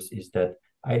collectors is that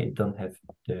I don't have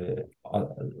the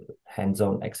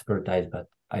hands-on expertise, but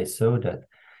I saw that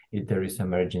there is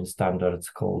emerging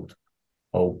standards called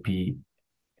OPAMP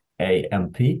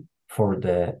for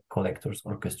the collectors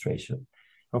orchestration.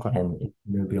 And it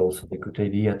will be also a good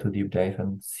idea to deep dive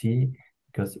and see,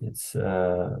 because it's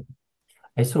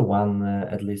I saw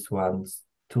at least one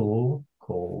tool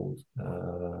called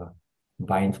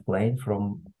BindPlane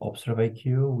from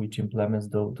ObserveIQ, which implements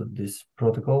this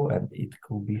protocol, and it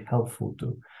could be helpful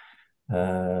to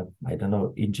I don't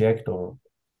know, inject or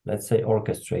let's say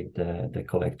orchestrate the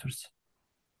collectors.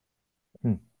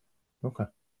 Okay.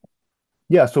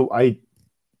 Yeah, so I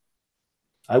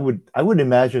would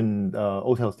imagine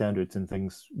OTel standards and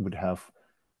things would have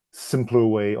simpler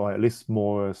way, or at least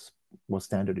more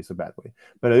standard is a bad way,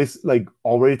 but at least like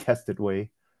already tested way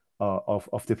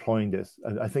of deploying this.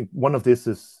 I think one of this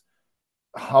is,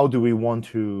 how do we want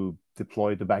to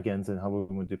deploy the backends and how we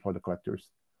want to deploy the collectors?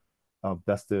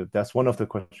 That's one of the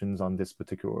questions on this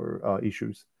particular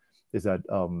issues, is that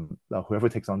whoever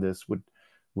takes on this would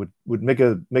make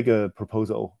a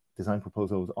proposal, design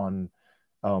proposals on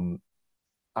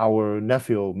our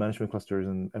Netfield management clusters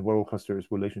and world clusters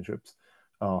relationships.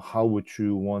 How would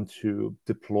you want to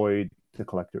deploy the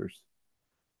collectors?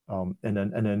 And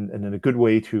then a good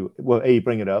way to, well,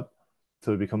 bring it up,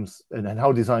 so it becomes, and then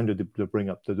how design to bring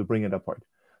it up part.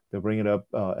 They'll bring it up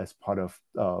as part of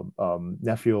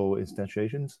Netfield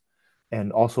instantiations,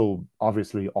 and also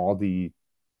obviously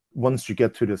once you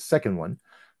get to the second one,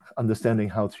 understanding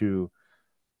how to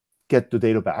get the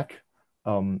data back,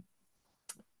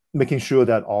 making sure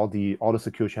that all the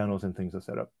secure channels and things are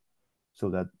set up, so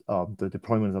that the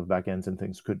deployments of backends and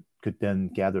things could then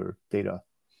gather data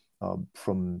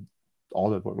from all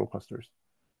the workload clusters.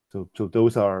 So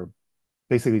those are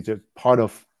basically just part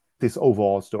of this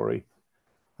overall story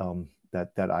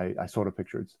that I sort of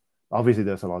pictured. Obviously,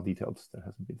 there's a lot of details that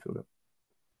hasn't been filled up.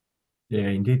 Yeah,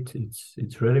 indeed,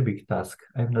 it's really big task.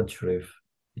 I'm not sure if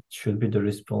it should be the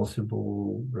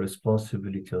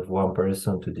responsibility of one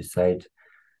person to decide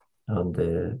on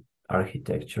the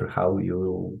architecture, how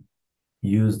you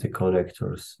use the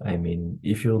collectors. I mean,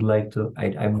 if you would like to,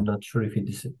 I'm not sure if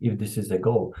this is a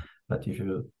goal, but if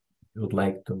you would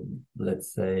like to,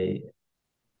 let's say,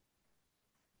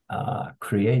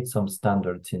 create some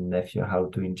standards in Nephew, how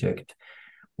to inject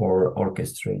or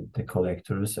orchestrate the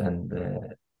collectors, and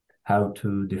how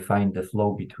to define the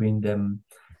flow between them,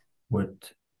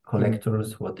 what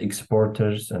collectors, what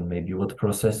exporters, and maybe what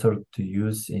processor to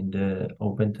use in the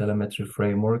OpenTelemetry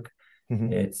framework.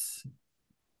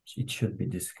 It should be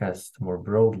discussed more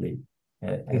broadly.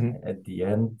 At the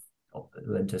end,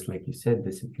 just like you said,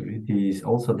 the security is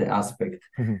also the aspect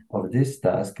of this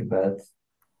task, but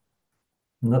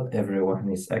not everyone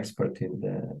is expert in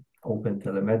the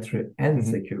OpenTelemetry and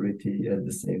security at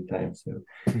the same time. So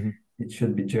it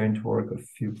should be joint work of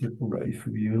few people. Right. If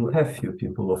you will have few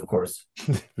people, of course.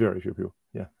 Very few people.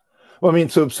 Yeah. Well, I mean,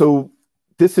 so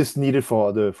this is needed for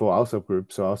our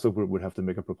subgroup. So our subgroup would have to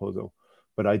make a proposal.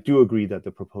 But I do agree that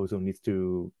the proposal needs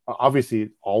to, obviously,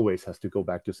 it always has to go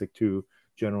back to SIG2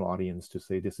 general audience to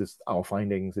say, this is our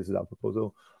findings, this is our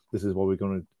proposal, this is what we're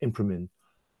going to implement.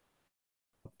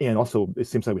 And also, it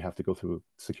seems like we have to go through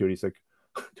security SIG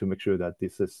to make sure that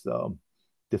this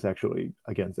actually,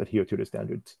 again, adhere to the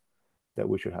standards that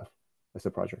we should have as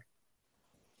a project.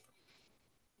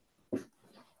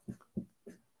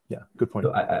 Yeah, good point.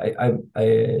 So I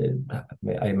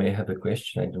may have a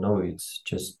question. I don't know. It's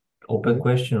just open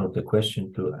question or the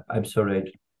question to. I'm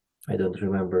sorry, I don't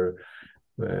remember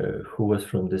who was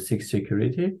from the SIG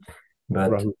security,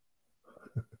 but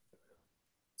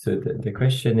So the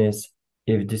question is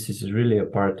if this is really a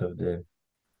part of the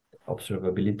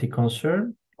observability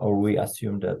concern, or we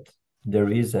assume that there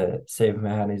is a safe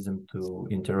mechanism to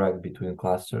interact between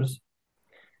clusters,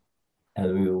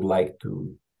 and we would like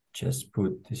to just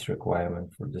put this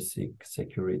requirement for the SIG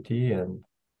security, and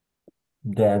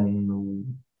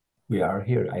then we are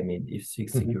here. I mean, if SIG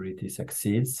security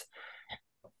succeeds,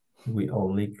 we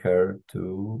only care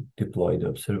to deploy the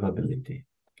observability,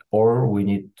 or we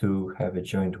need to have a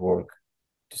joint work.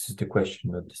 This is the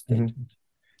question, not the statement.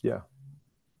 Yeah.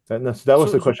 That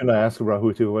was the question I asked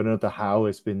Rahul too, whether or not the how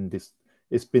it's been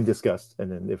discussed, and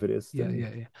then if it is,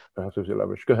 then perhaps we should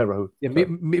leverage. Go ahead, Rahul. Yeah,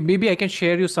 maybe I can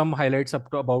share you some highlights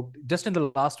about just in the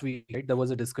last week. Right, there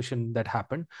was a discussion that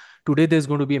happened. Today, there's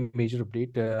going to be a major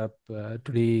update.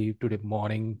 Today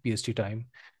morning PST time,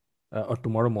 or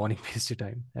tomorrow morning PST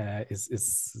time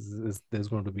is there's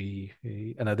going to be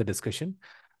another discussion.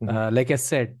 Like I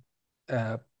said,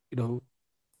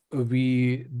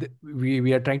 we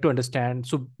are trying to understand.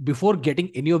 So before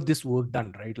getting any of this work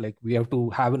done, right, like we have to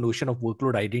have a notion of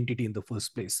workload identity in the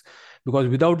first place, because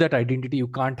without that identity you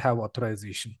can't have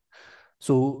authorization.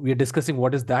 So we are discussing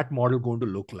what is that model going to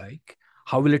look like,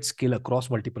 how will it scale across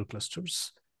multiple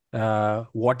clusters,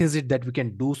 what is it that we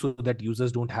can do so that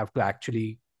users don't have to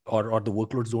actually, or the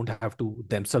workloads don't have to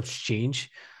themselves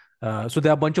change. So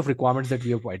there are a bunch of requirements that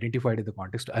we have identified in the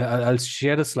context. I'll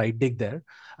share a slide deck there.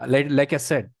 Like I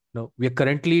said, we are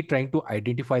currently trying to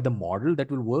identify the model that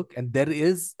will work, and there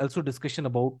is also discussion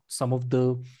about some of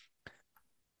the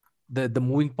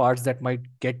moving parts that might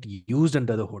get used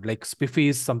under the hood. Like Spiffy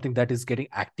is something that is getting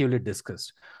actively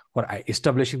discussed for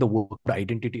establishing the work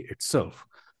identity itself.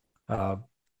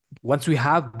 Once we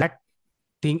have that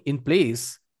thing in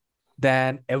place,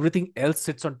 then everything else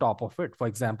sits on top of it. For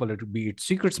example, it would be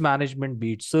secrets management,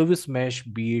 be it service mesh,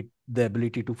 be it the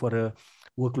ability for a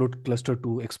workload cluster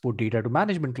to export data to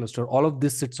management cluster. All of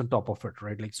this sits on top of it,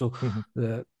 right? Like so,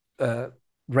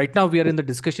 right now we are in the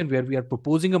discussion where we are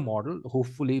proposing a model.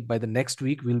 Hopefully, by the next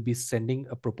week, we'll be sending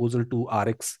a proposal to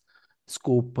RX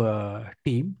scope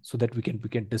team so that we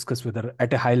can discuss whether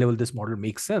at a high level this model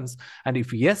makes sense, and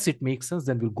if yes it makes sense,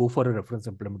 then we'll go for a reference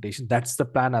implementation. That's the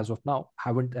plan as of now.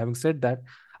 Having said that,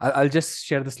 I'll just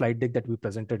share the slide deck that we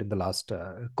presented in the last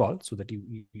call so that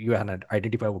you can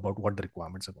identify about what the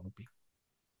requirements are going to be.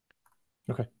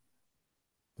 Okay,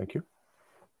 thank you.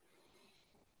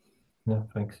 Yeah,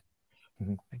 thanks.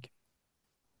 Thank you.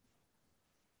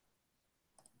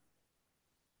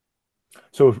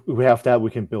 So if we have that, we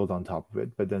can build on top of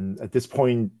it. But then at this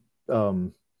point,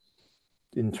 in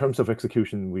terms of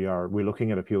execution, we're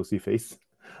looking at a POC phase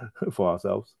for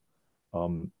ourselves.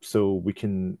 So we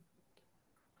can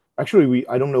actually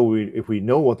I don't know if we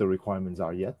know what the requirements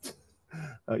are yet,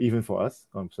 even for us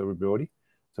observability.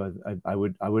 So I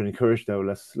would encourage that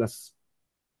let's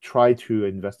try to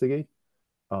investigate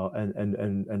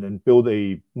and then build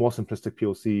a more simplistic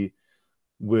POC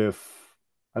with.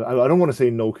 I don't want to say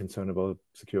no concern about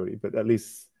security, but at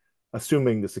least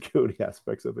assuming the security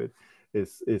aspects of it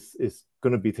is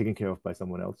going to be taken care of by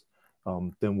someone else,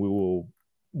 then we'll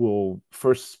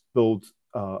first build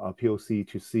a POC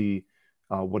to see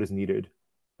what is needed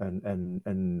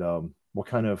and what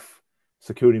kind of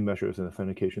security measures and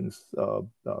authentications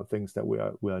things that we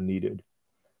are needed,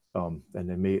 and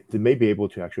they may be able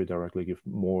to actually directly give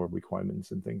more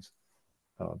requirements and things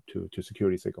to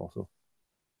security sake also.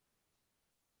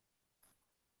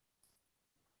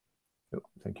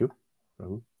 Thank you,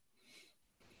 Rahul.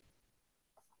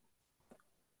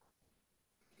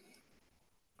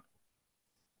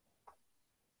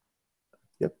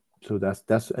 Yep. So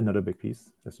that's another big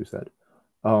piece, as you said.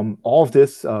 All of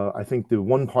this, I think the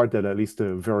one part that at least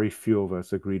a very few of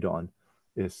us agreed on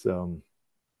is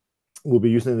we'll be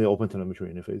using the OpenTelemetry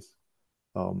interface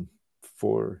to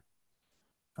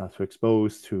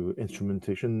expose to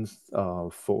instrumentations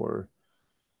for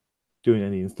doing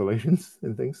any installations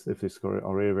and things if it's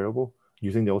already available,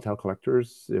 using the OTel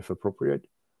collectors if appropriate,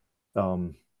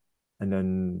 and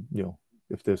then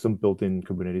if there's some built-in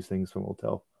Kubernetes things from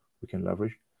OTel we can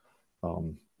leverage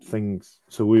things.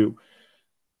 So we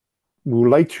would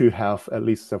like to have at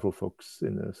least several folks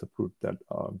in the subgroup that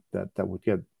would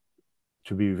get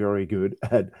to be very good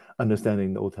at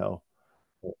understanding the OTel,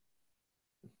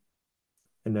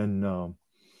 and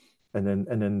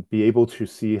then be able to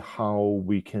see how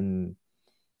we can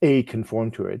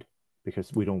conform to it,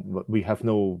 because we have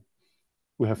no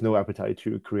appetite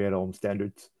to create our own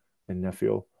standards in that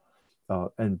field,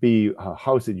 and B,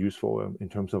 how is it useful in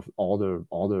terms of all the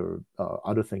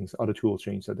other things, other tool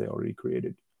chains that they already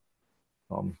created.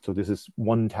 So this is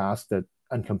one task that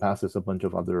encompasses a bunch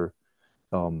of other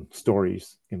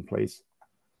stories in place.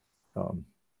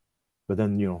 But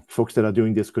then, folks that are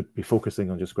doing this could be focusing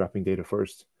on just grabbing data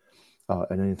first.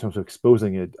 And then in terms of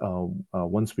exposing it,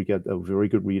 once we get a very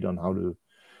good read on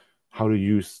how to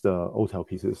use the OTel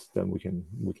pieces, then we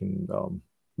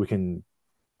can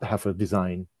have a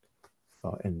design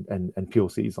and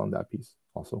POCs on that piece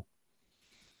also.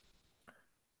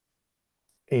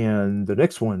 And the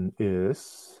next one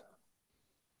is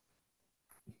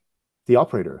the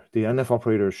operator. The NF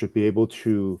operator should be able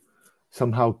to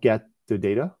somehow get the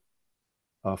data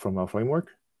from our framework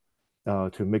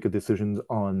to make a decision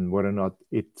on whether or not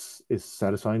it's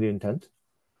satisfying the intent.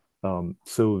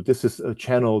 So this is a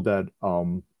channel that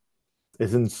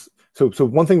isn't. So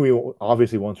one thing we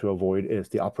obviously want to avoid is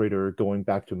the operator going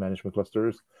back to management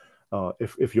clusters.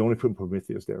 If you only put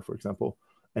Prometheus there, for example,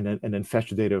 and then fetch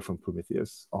the data from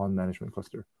Prometheus on management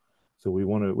cluster. So we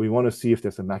want to see if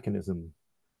there's a mechanism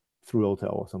through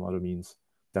OTel or some other means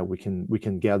that we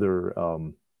can gather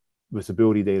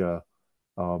visibility data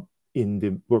in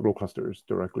the workload clusters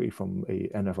directly from a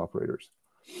NF operators.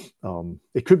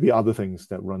 It could be other things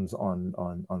that runs on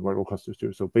workload clusters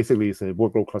too. So basically, it's a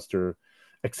workload cluster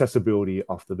accessibility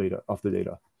of the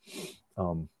data,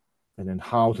 and then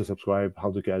how to subscribe,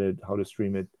 how to get it, how to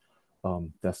stream it.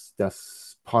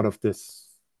 That's part of this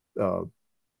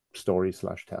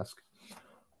story/task.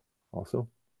 Also,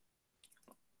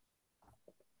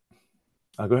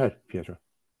 go ahead, Pietro.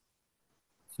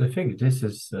 So I think this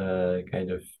is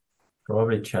kind of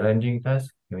probably challenging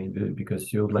task. I mean,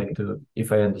 because you would like to,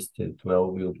 if I understood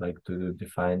well, we would like to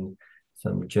define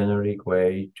some generic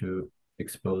way to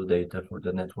expose data for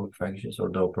the network functions or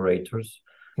the operators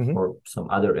or some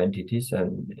other entities,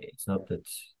 and it's not that.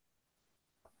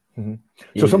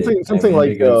 So something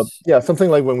like because... something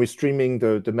like when we're streaming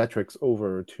the metrics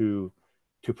over to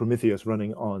Prometheus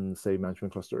running on, say,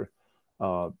 management cluster,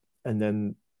 and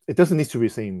then it doesn't need to be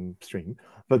the same stream,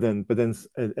 but then the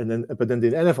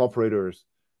NF operators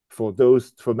for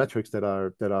metrics that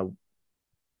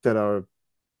are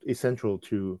essential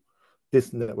to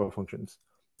this network functions,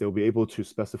 they'll be able to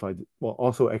specify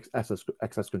also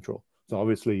access control. So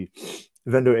obviously,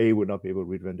 vendor A would not be able to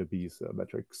read vendor B's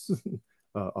metrics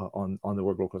on the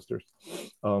workload clusters.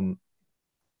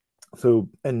 So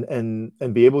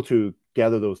and be able to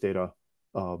gather those data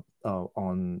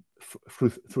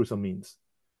through some means.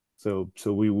 So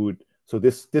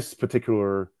this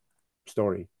particular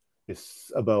story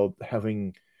is about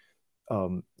having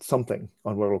something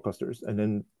on workload clusters, and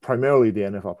then primarily the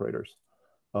NF operators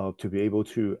to be able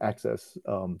to access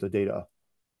the data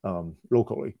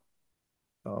locally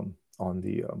on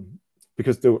the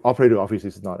because the operator obviously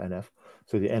is not NF,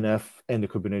 so the NF and the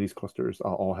Kubernetes clusters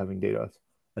are all having data,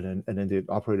 and then the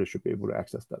operator should be able to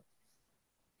access that.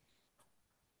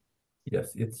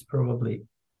 Yes, it's probably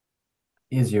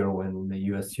easier when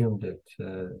you assume that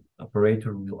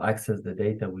operator will access the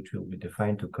data which will be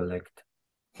defined to collect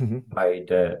by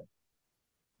the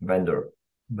vendor.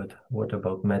 But what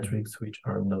about metrics which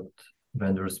are not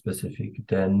vendor specific?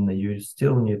 Then you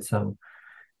still need some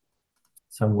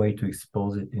way to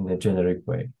expose it in a generic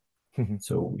way.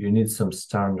 So you need some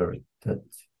standard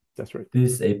that's right.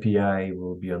 This API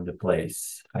will be on the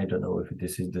place. I don't know if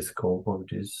this is the scope of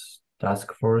this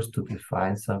task force to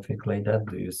define something like that.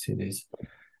 Do you see this?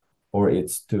 Or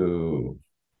it's too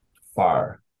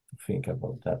far to think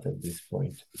about that at this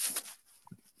point?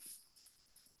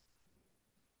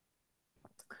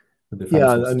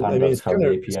 Yeah, I mean, it's kind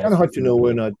of hard to know.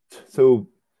 We're not so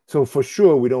for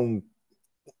sure we don't.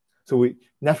 So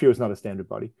Nephew is not a standard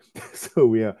body, so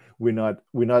we're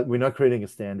not creating a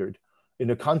standard in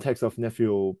the context of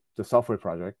Nephew, the software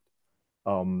project.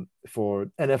 For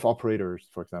NF operators,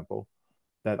 for example,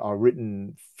 that are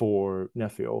written for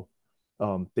Nephew,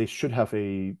 they should have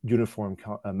a uniform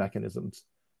mechanisms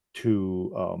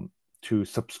to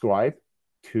subscribe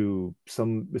to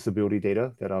some visibility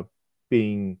data that are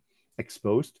being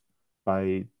exposed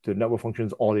by the network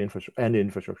functions or the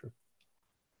infrastructure.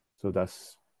 So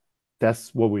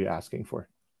that's what we're asking for,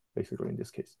 basically, in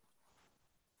this case.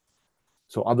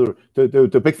 So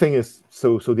the big thing is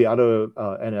so the other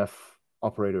NF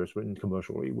operators written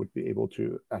commercially would be able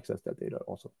to access that data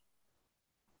also.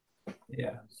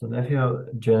 Yeah, so Nephew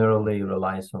generally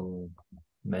relies on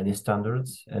many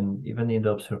standards, and even in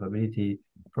the observability,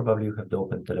 probably you have the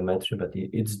open telemetry, but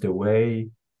it's the way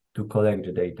to collect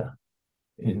the data.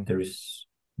 There is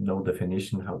no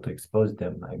definition how to expose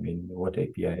them. I mean, what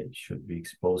API should be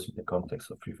exposed in the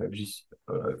context of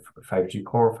 5G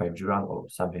core, 5G run, or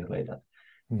something like that.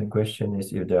 The question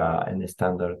is if there are any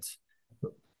standards.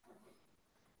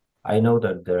 I know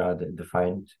that there are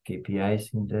defined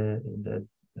KPIs in the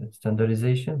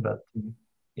standardization, but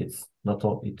it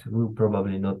will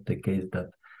probably not the case that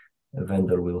a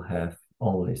vendor will have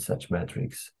only such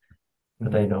metrics.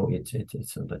 But I know it's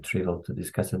not trivial to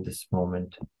discuss at this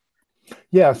moment.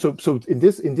 Yeah. So in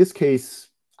this case,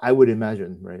 I would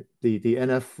imagine, right, the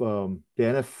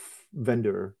NF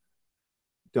vendor,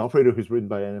 the operator who's written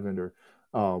by NF vendor,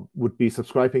 would be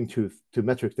subscribing to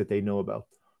metrics that they know about.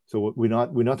 So we're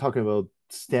not talking about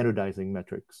standardizing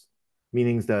metrics,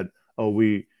 meaning that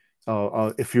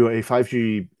if you're a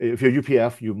 5G, if you're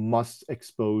UPF, you must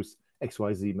expose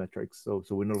XYZ metrics. So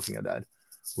we're not looking at that.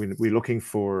 We're looking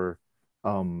for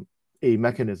a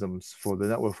mechanisms for the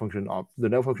network function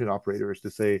operators to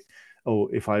say, oh,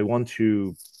 if I want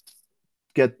to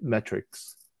get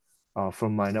metrics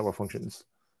from my network functions,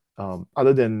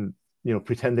 other than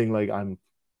pretending like I'm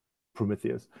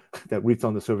Prometheus that reads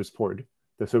on the service port,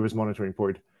 the service monitoring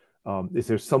port, is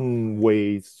there some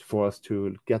ways for us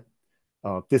to get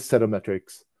this set of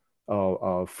metrics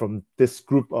from this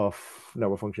group of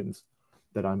network functions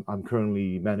that I'm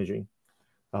currently managing,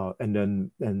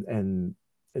 and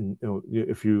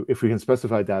if we can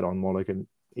specify that on more like an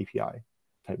API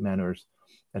type manners,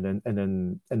 and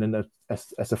then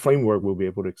as a framework we'll be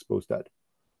able to expose that.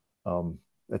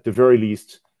 At the very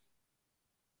least,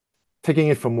 taking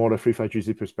it from more the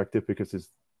 3.5GC perspective, because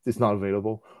it's not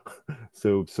available.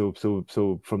 So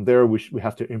from there we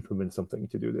have to implement something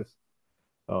to do this.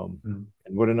 And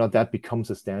whether or not that becomes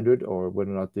a standard, or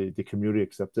whether or not the community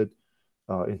accepts it,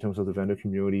 in terms of the vendor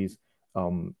communities,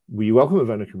 we welcome the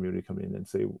vendor community come in and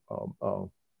say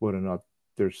whether or not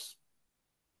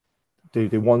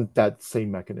they want that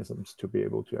same mechanisms to be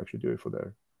able to actually do it for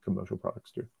their commercial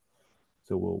products too.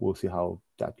 So we'll see how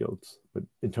that goes. But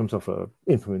in terms of a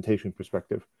implementation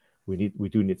perspective, we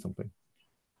do need something.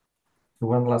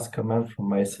 One last comment from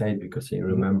my side, because I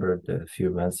remembered a few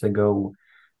months ago,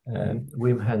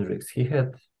 Wim Hendricks, he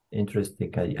had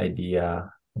interesting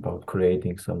idea about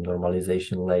creating some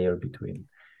normalization layer between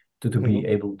to be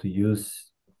able to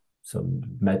use some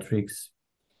metrics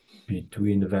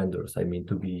between the vendors. I mean,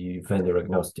 to be vendor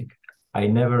agnostic. I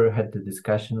never had the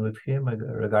discussion with him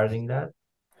regarding that.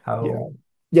 How?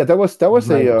 Yeah, that was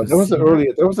an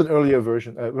earlier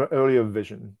version, earlier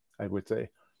vision, I would say.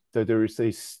 That there is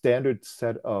a standard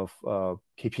set of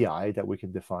KPI that we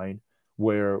can define,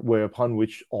 where upon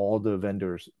which all the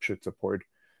vendors should support.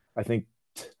 I think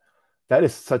that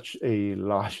is such a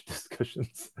large discussion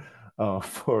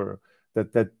for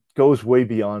that goes way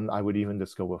beyond I would even the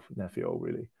scope of Nefio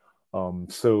really.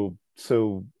 So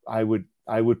I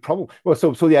would probably, well,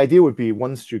 so the idea would be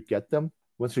once you get a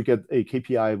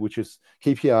KPI, which is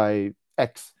KPI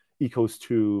X equals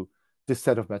to this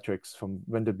set of metrics from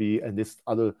vendor B, and this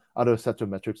other set of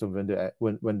metrics from vendor A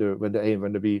and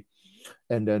vendor B,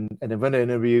 and then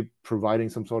vendor B providing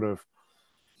some sort of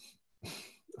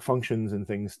functions and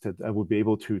things that I would be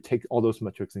able to take all those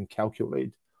metrics and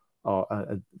calculate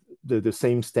the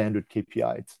same standard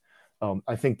KPIs.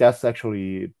 I think that's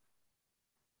actually,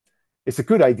 it's a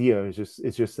good idea. It's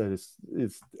just that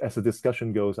it's as the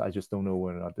discussion goes, I just don't know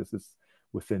whether or not this is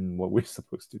within what we're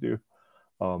supposed to do.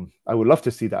 I would love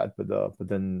to see that, but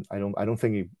then I don't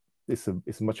think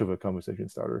it's much of a conversation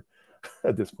starter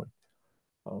at this point.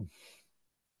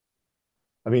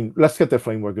 I mean, let's get the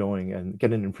framework going and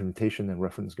get an implementation and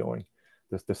reference going.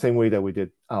 That's the same way that we did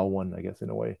R1, I guess,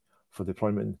 in a way, for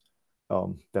deployment.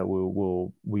 That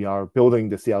we are building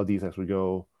the CLDs as we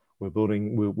go. We're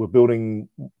building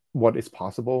what is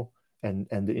possible, and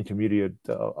the intermediate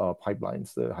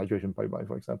pipelines, the hydration pipeline,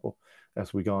 for example,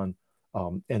 as we go on,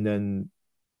 and then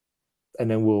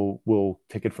we'll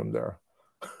take it from there.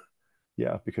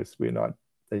 Yeah, because we're not,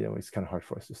 it's kind of hard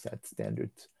for us to set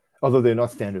standards. Although they're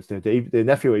not standards, they're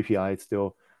Nefio API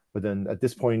still. But then at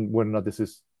this point, whether or not this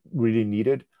is really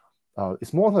needed,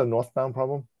 it's more of a northbound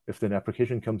problem. If an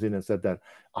application comes in and said that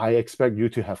I expect you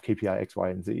to have KPI X, Y,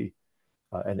 and Z,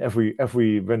 and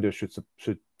every vendor should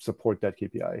support that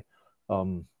KPI,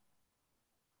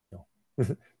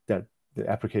 that the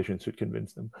application should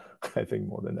convince them. I think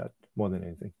more than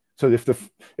anything. So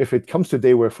if it comes to a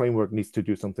day where framework needs to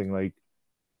do something like,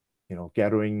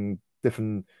 gathering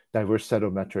different diverse set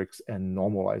of metrics and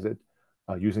normalize it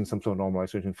using some sort of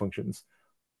normalization functions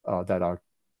that are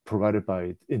provided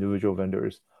by individual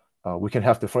vendors, we can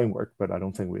have the framework, but I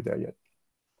don't think we're there yet.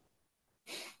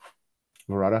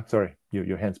 Murata, sorry,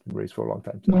 your hand's been raised for a long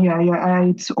time. So. Yeah,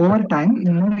 it's over time,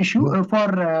 no issue.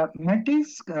 For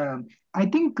Metis, I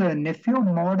think Nefio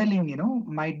modeling,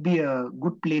 might be a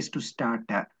good place to start.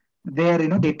 Where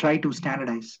they try to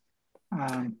standardize.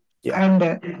 And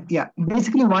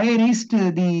basically why I raised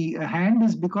the hand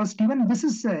is because, Stephen, this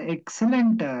is an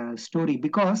excellent story,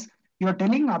 because you're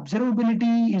telling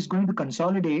observability is going to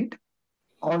consolidate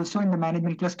also in the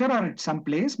management cluster or at some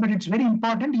place, but it's very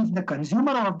important if the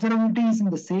consumer of observability is in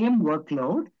the same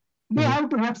workload, they have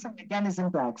to have some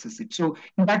mechanism to access it. So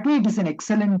in that way, it is an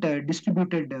excellent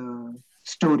distributed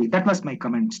story. That was my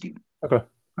comment, Steve. Okay,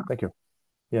 thank you.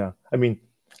 Yeah, I mean,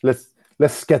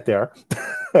 let's get there.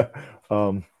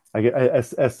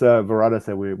 As Varada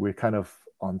said, we're kind of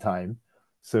on time.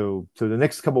 So the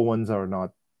next couple ones are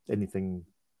not anything.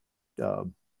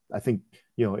 I think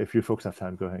if you folks have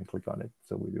time, go ahead and click on it.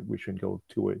 So we shouldn't go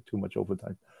too much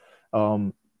overtime.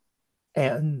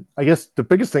 And I guess the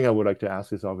biggest thing I would like to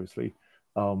ask is obviously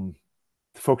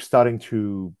folks starting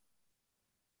to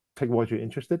pick what you're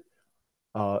interested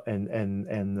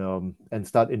and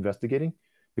start investigating,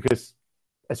 because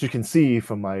as you can see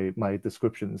from my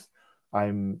descriptions,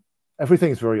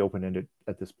 everything is very open-ended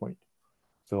at this point.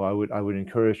 So I would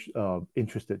encourage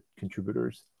interested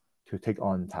contributors to take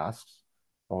on tasks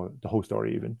or the whole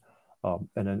story even,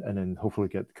 and then hopefully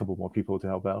get a couple more people to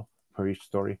help out per each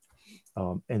story,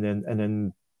 and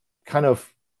then kind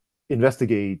of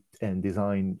investigate and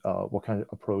design what kind of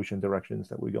approach and directions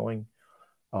that we're going,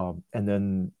 and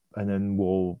then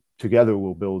we'll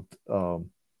build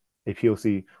a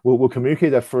POC. We'll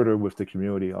communicate that further with the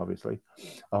community, obviously,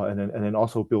 and then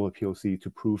also build a POC to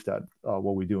prove that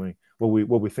what we're doing, what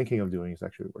we're thinking of doing, is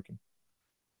actually working.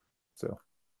 So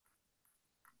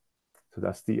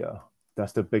that's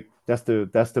the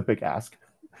big ask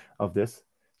of this.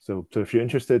 So if you're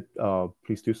interested,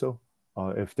 please do so.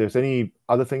 If there's any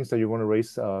other things that you want to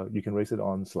raise, you can raise it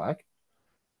on Slack.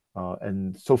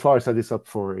 And so far, I set this up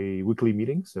for a weekly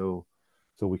meeting, so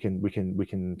we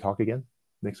can talk again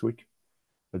next week.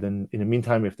 But then in the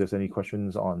meantime, if there's any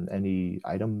questions on any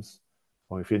items,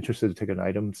 or if you're interested to take on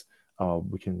items,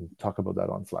 we can talk about that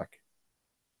on Slack.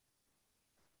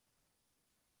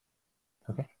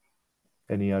 Okay.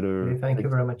 Any other? Okay, thank you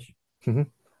very much.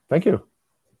 Thank you.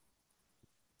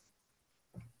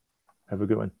 Have a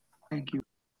good one. Thank you.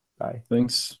 Bye.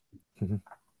 Thanks.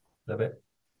 Bye-bye.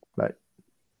 Bye.